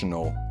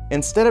traditional.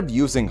 Instead of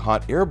using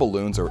hot air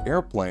balloons or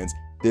airplanes,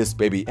 this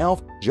baby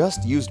elf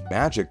just used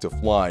magic to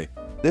fly.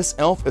 This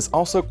elf is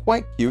also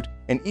quite cute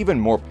and even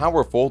more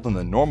powerful than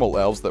the normal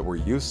elves that we're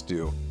used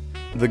to.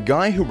 The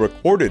guy who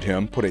recorded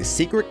him put a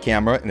secret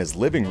camera in his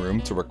living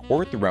room to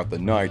record throughout the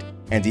night,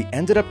 and he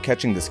ended up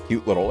catching this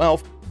cute little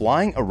elf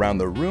flying around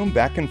the room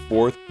back and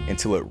forth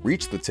until it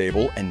reached the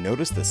table and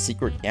noticed the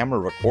secret camera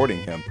recording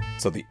him,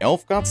 so the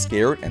elf got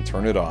scared and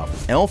turned it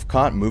off. Elf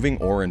caught moving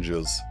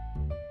oranges.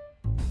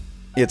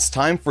 It's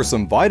time for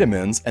some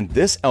vitamins, and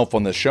this elf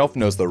on the shelf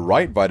knows the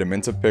right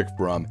vitamin to pick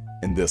from.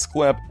 In this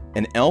clip,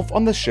 an elf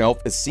on the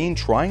shelf is seen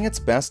trying its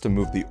best to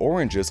move the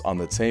oranges on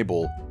the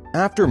table.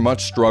 After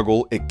much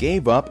struggle, it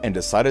gave up and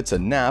decided to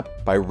nap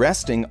by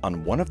resting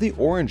on one of the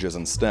oranges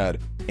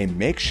instead. A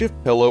makeshift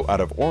pillow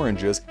out of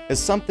oranges is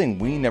something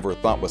we never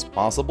thought was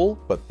possible,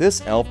 but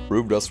this elf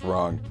proved us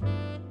wrong.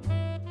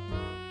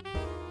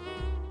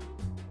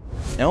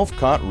 Elf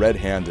caught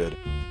red-handed.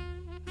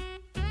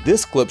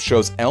 This clip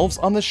shows elves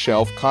on the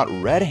shelf caught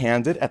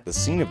red-handed at the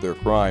scene of their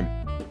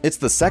crime. It's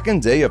the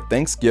second day of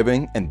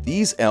Thanksgiving, and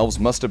these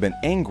elves must have been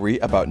angry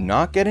about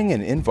not getting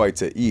an invite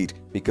to eat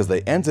because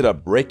they ended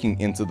up breaking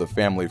into the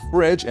family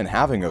fridge and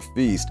having a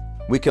feast.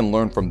 We can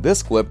learn from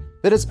this clip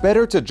that it's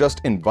better to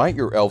just invite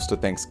your elves to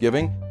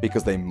Thanksgiving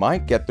because they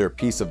might get their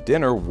piece of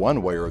dinner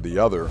one way or the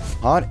other.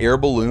 Hot air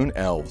balloon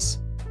elves.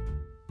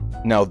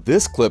 Now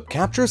this clip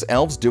captures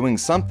elves doing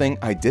something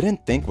I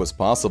didn't think was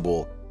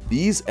possible.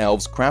 These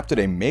elves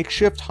crafted a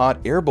makeshift hot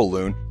air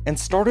balloon and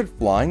started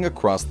flying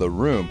across the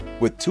room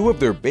with two of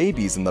their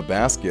babies in the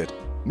basket.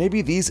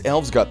 Maybe these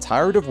elves got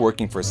tired of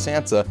working for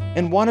Santa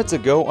and wanted to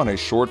go on a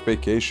short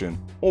vacation.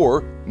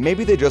 Or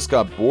maybe they just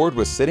got bored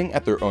with sitting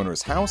at their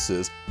owners'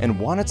 houses and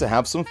wanted to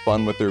have some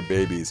fun with their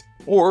babies.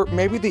 Or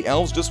maybe the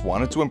elves just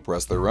wanted to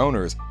impress their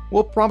owners.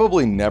 We'll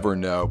probably never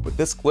know, but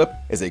this clip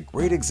is a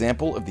great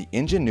example of the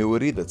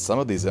ingenuity that some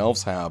of these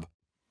elves have.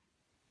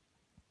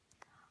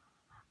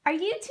 Are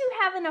you two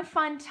having a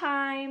fun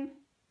time?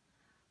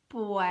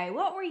 Boy,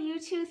 what were you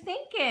two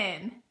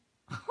thinking?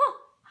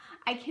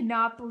 I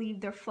cannot believe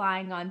they're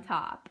flying on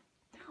top.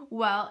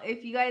 Well,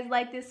 if you guys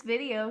like this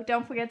video,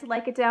 don't forget to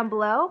like it down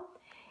below.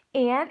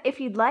 And if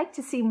you'd like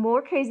to see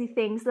more crazy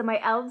things that my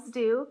elves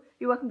do,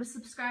 you're welcome to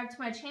subscribe to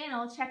my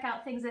channel. Check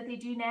out things that they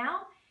do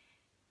now,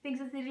 things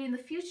that they do in the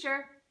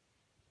future,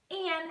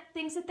 and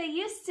things that they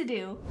used to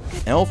do.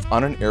 Elf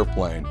on an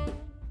airplane.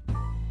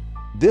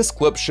 This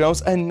clip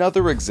shows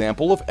another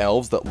example of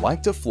elves that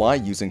like to fly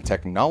using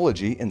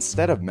technology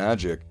instead of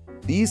magic.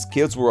 These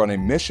kids were on a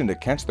mission to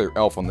catch their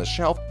elf on the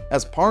shelf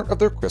as part of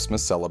their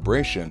Christmas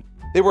celebration.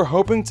 They were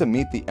hoping to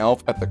meet the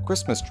elf at the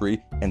Christmas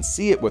tree and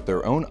see it with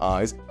their own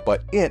eyes,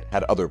 but it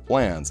had other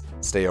plans.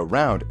 Stay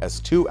around, as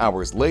 2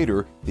 hours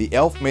later, the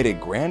elf made a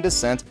grand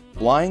descent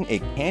flying a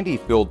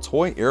candy-filled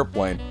toy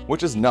airplane,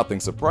 which is nothing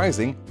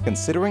surprising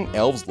considering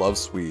elves love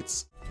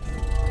sweets.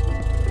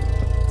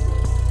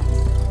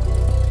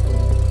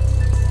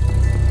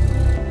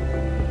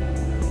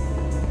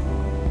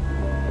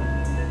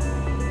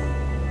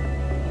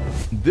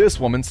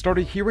 This woman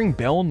started hearing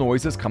bell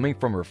noises coming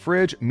from her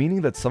fridge, meaning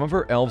that some of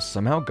her elves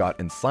somehow got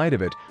inside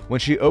of it. When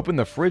she opened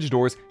the fridge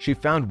doors, she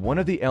found one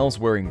of the elves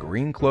wearing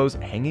green clothes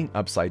hanging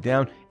upside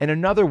down, and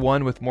another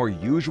one with more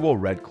usual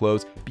red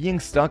clothes being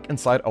stuck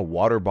inside a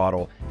water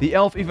bottle. The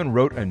elf even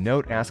wrote a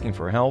note asking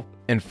for help.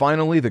 And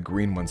finally, the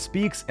green one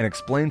speaks and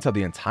explains how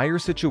the entire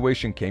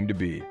situation came to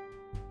be.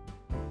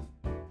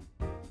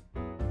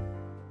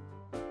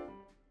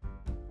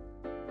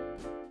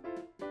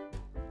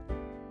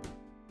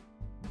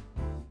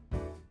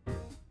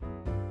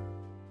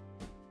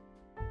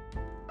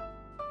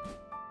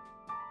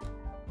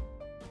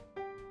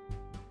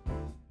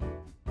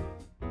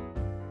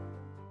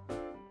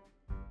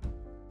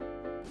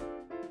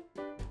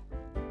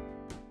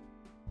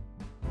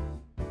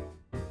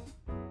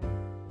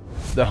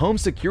 The home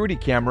security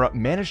camera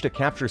managed to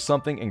capture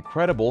something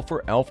incredible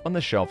for Elf on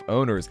the Shelf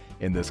owners.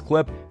 In this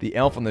clip, the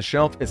Elf on the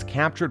Shelf is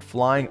captured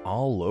flying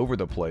all over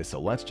the place, so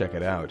let's check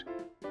it out.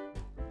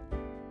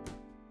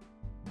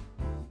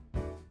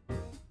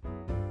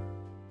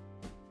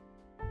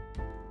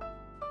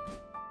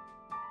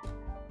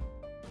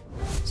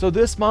 So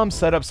this mom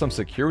set up some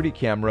security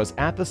cameras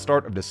at the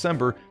start of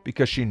December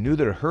because she knew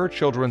that her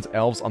children's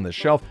elves on the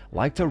shelf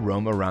like to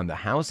roam around the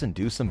house and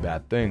do some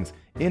bad things.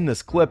 In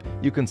this clip,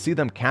 you can see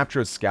them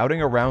captured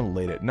scouting around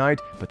late at night,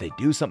 but they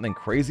do something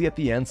crazy at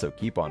the end, so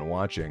keep on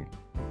watching.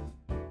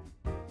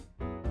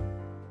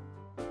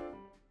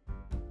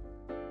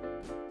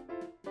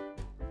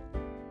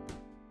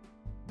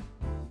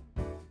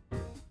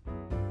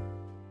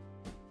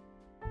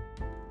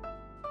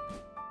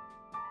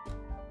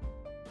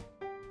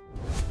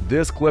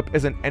 This clip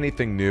isn't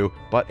anything new,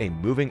 but a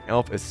moving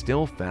elf is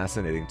still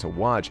fascinating to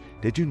watch.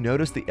 Did you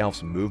notice the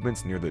elf's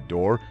movements near the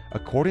door?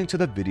 According to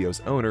the video's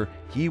owner,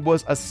 he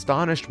was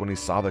astonished when he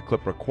saw the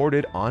clip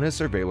recorded on his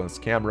surveillance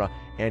camera,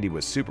 and he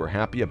was super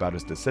happy about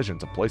his decision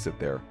to place it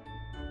there.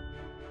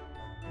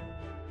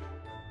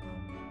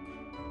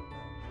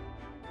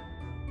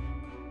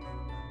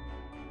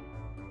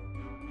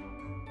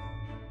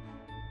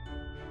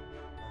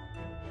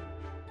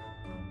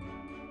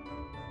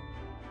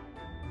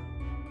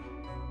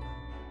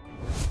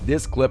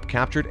 This clip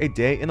captured a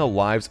day in the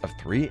lives of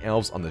 3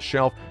 elves on the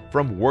shelf,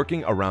 from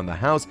working around the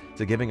house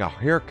to giving a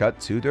haircut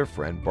to their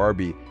friend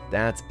Barbie.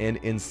 That's an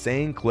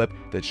insane clip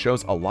that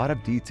shows a lot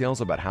of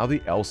details about how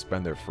the elves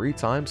spend their free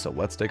time, so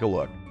let's take a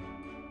look.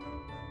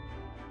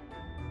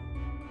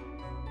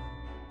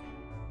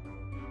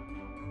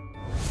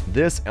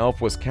 This elf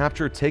was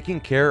captured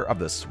taking care of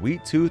the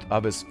sweet tooth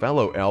of his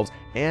fellow elves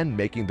and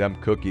making them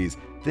cookies.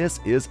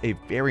 This is a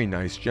very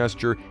nice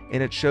gesture,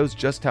 and it shows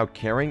just how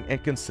caring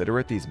and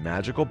considerate these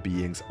magical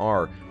beings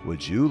are.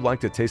 Would you like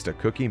to taste a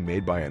cookie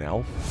made by an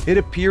elf? It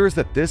appears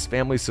that this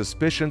family's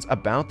suspicions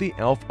about the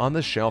elf on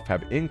the shelf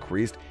have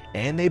increased,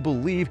 and they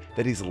believe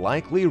that he's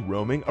likely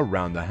roaming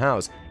around the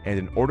house, and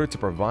in order to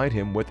provide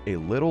him with a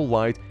little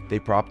light, they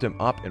propped him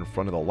up in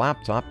front of the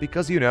laptop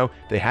because, you know,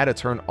 they had to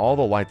turn all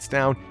the lights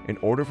down in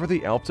order for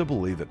the elf to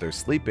believe that they're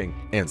sleeping.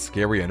 And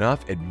scary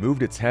enough, it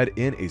moved its head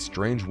in a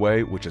strange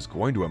way, which is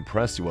going to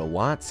impress you a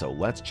lot, so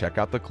let's check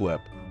out the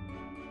clip.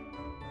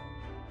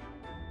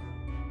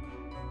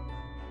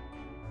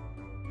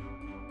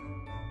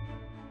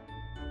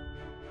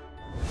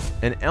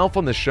 An elf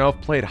on the shelf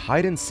played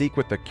hide and seek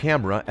with the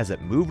camera as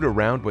it moved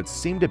around what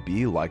seemed to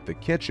be like the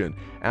kitchen.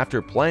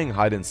 After playing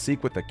hide and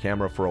seek with the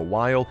camera for a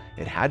while,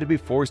 it had to be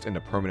forced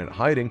into permanent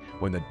hiding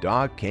when the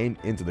dog came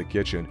into the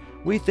kitchen.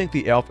 We think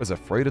the elf is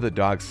afraid of the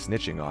dog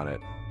snitching on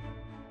it.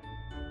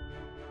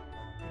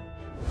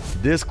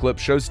 This clip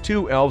shows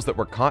 2 elves that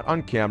were caught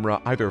on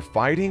camera either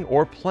fighting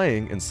or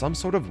playing in some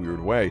sort of weird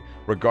way.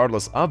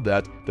 Regardless of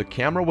that, the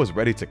camera was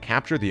ready to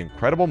capture the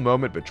incredible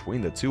moment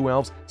between the 2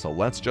 elves, so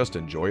let's just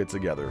enjoy it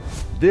together.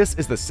 This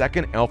is the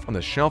second Elf on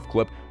the Shelf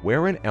clip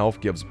where an elf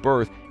gives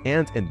birth,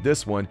 And in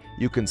this one,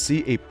 you can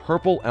see a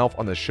purple elf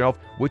on the shelf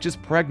which is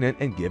pregnant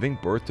and giving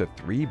birth to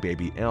 3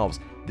 baby elves.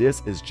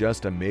 This is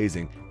just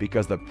amazing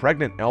because the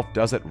pregnant elf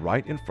does it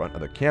right in front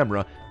of the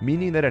camera,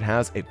 meaning that it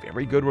has a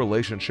very good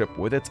relationship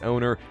with its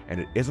owner and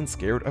it isn't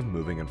scared of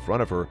moving in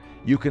front of her.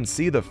 You can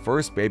see the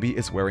first baby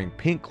is wearing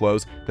pink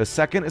clothes, the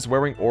second is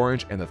wearing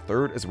orange, and the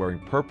third is wearing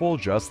purple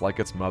just like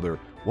its mother.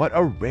 What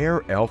a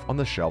rare elf on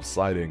the shelf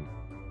sighting.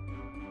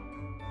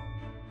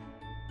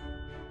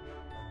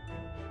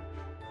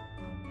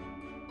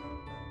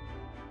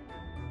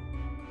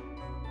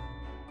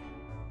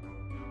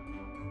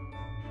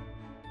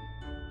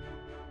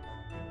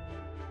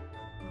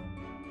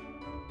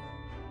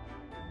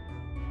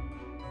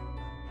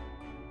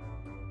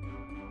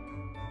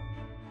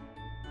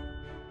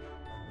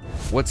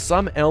 What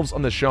some elves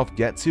on the shelf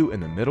get to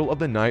in the middle of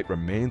the night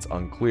remains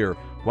unclear.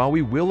 While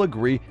we will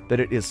agree that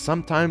it is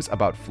sometimes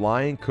about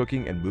flying,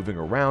 cooking, and moving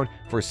around,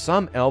 for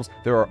some elves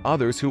there are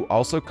others who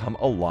also come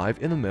alive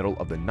in the middle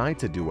of the night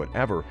to do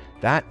whatever.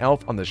 That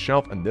elf on the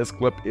shelf in this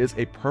clip is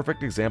a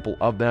perfect example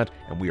of that,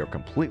 and we are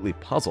completely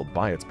puzzled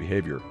by its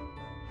behavior.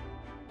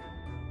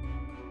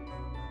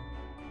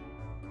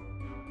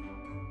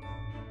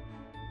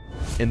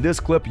 In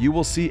this clip, you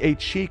will see a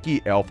cheeky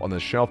elf on the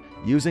shelf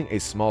using a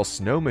small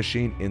snow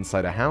machine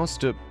inside a house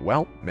to,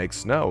 well, make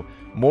snow.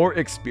 More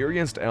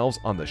experienced elves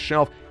on the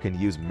shelf can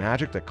use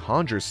magic to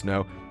conjure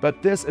snow,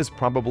 but this is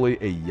probably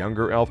a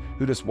younger elf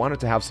who just wanted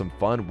to have some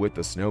fun with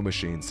the snow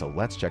machine, so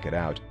let's check it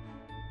out.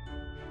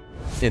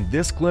 In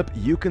this clip,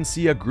 you can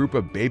see a group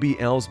of baby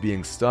elves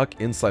being stuck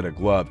inside a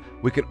glove.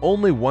 We can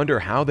only wonder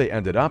how they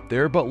ended up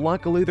there, but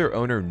luckily their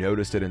owner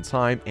noticed it in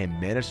time and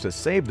managed to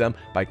save them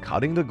by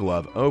cutting the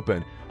glove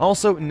open.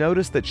 Also,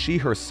 notice that she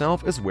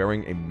herself is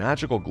wearing a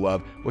magical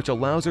glove which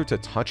allows her to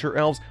touch her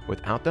elves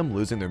without them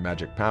losing their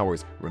magic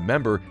powers.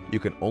 Remember, you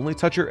can only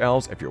touch your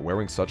elves if you're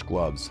wearing such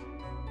gloves.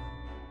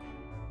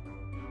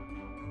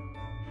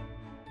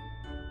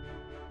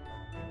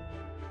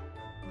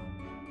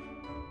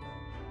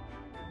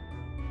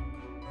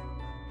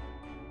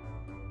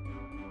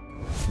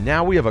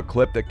 Now we have a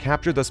clip that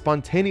captured the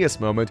spontaneous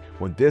moment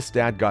when this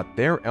dad got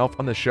their elf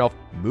on the shelf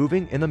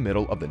moving in the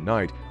middle of the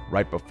night.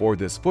 Right before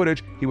this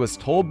footage, he was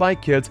told by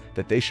kids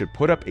that they should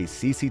put up a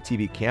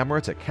CCTV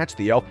camera to catch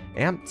the elf,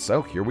 and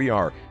so here we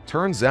are.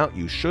 Turns out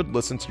you should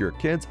listen to your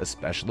kids,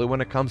 especially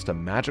when it comes to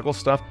magical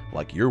stuff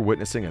like you're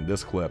witnessing in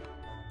this clip.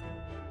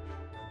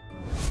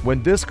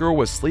 When this girl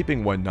was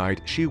sleeping one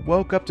night, she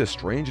woke up to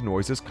strange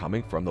noises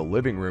coming from the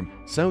living room,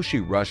 so she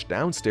rushed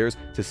downstairs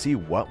to see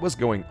what was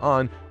going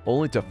on,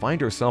 only to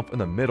find herself in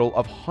the middle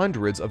of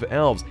hundreds of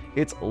elves.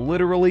 It's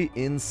literally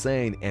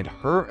insane, and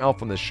her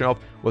elf on the shelf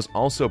was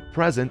also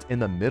present in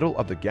the middle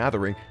of the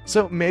gathering,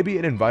 so maybe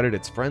it invited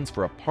its friends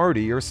for a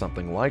party or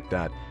something like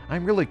that.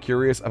 I'm really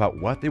curious about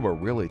what they were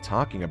really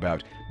talking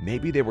about.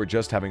 Maybe they were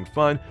just having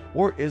fun,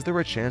 or is there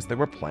a chance they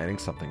were planning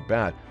something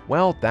bad?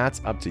 Well,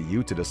 that's up to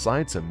you to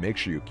decide, so make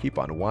sure you keep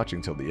on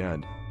watching till the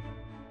end.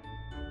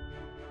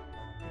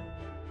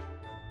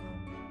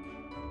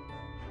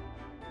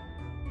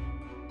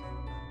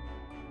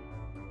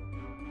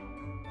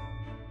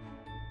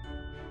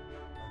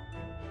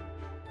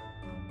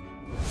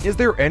 Is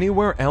there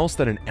anywhere else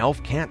that an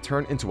elf can't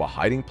turn into a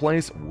hiding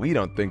place? We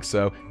don't think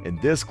so. In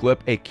this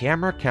clip, a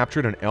camera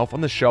captured an elf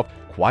on the shelf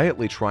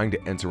quietly trying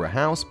to enter a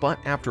house, but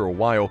after a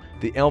while,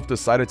 the elf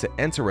decided to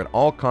enter at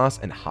all costs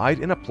and hide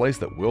in a place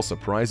that will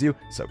surprise you,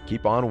 so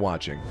keep on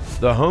watching.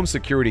 The home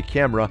security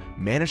camera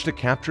managed to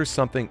capture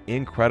something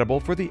incredible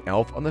for the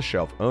elf on the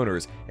shelf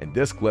owners. In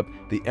this clip,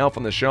 the elf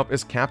on the shelf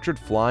is captured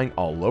flying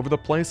all over the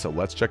place, so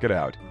let's check it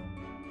out.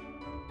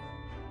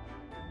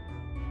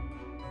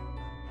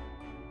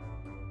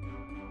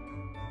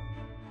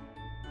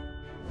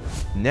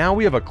 Now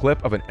we have a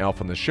clip of an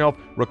elf on the shelf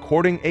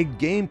recording a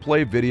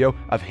gameplay video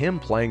of him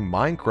playing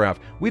Minecraft.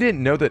 We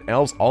didn't know that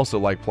elves also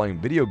like playing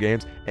video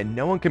games, and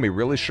no one can be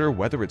really sure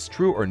whether it's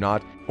true or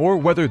not, or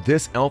whether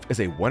this elf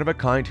is a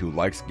one-of-a-kind who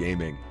likes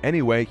gaming.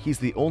 Anyway, he's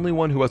the only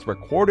one who has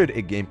recorded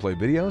a gameplay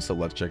video, so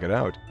let's check it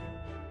out.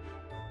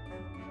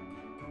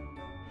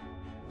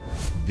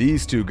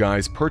 These two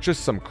guys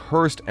purchased some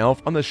cursed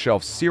elf on the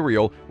shelf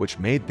cereal, which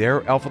made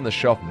their elf on the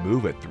shelf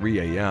move at 3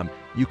 a.m.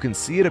 You can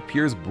see it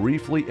appears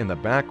briefly in the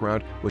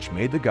background, which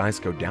made the guys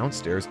go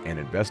downstairs and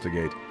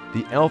investigate.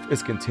 The elf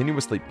is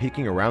continuously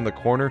peeking around the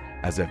corner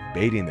as if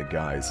baiting the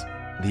guys.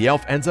 The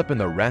elf ends up in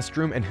the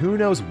restroom, and who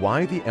knows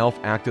why the elf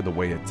acted the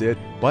way it did,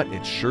 but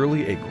it's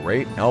surely a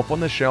great elf on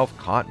the shelf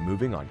caught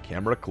moving on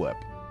camera clip.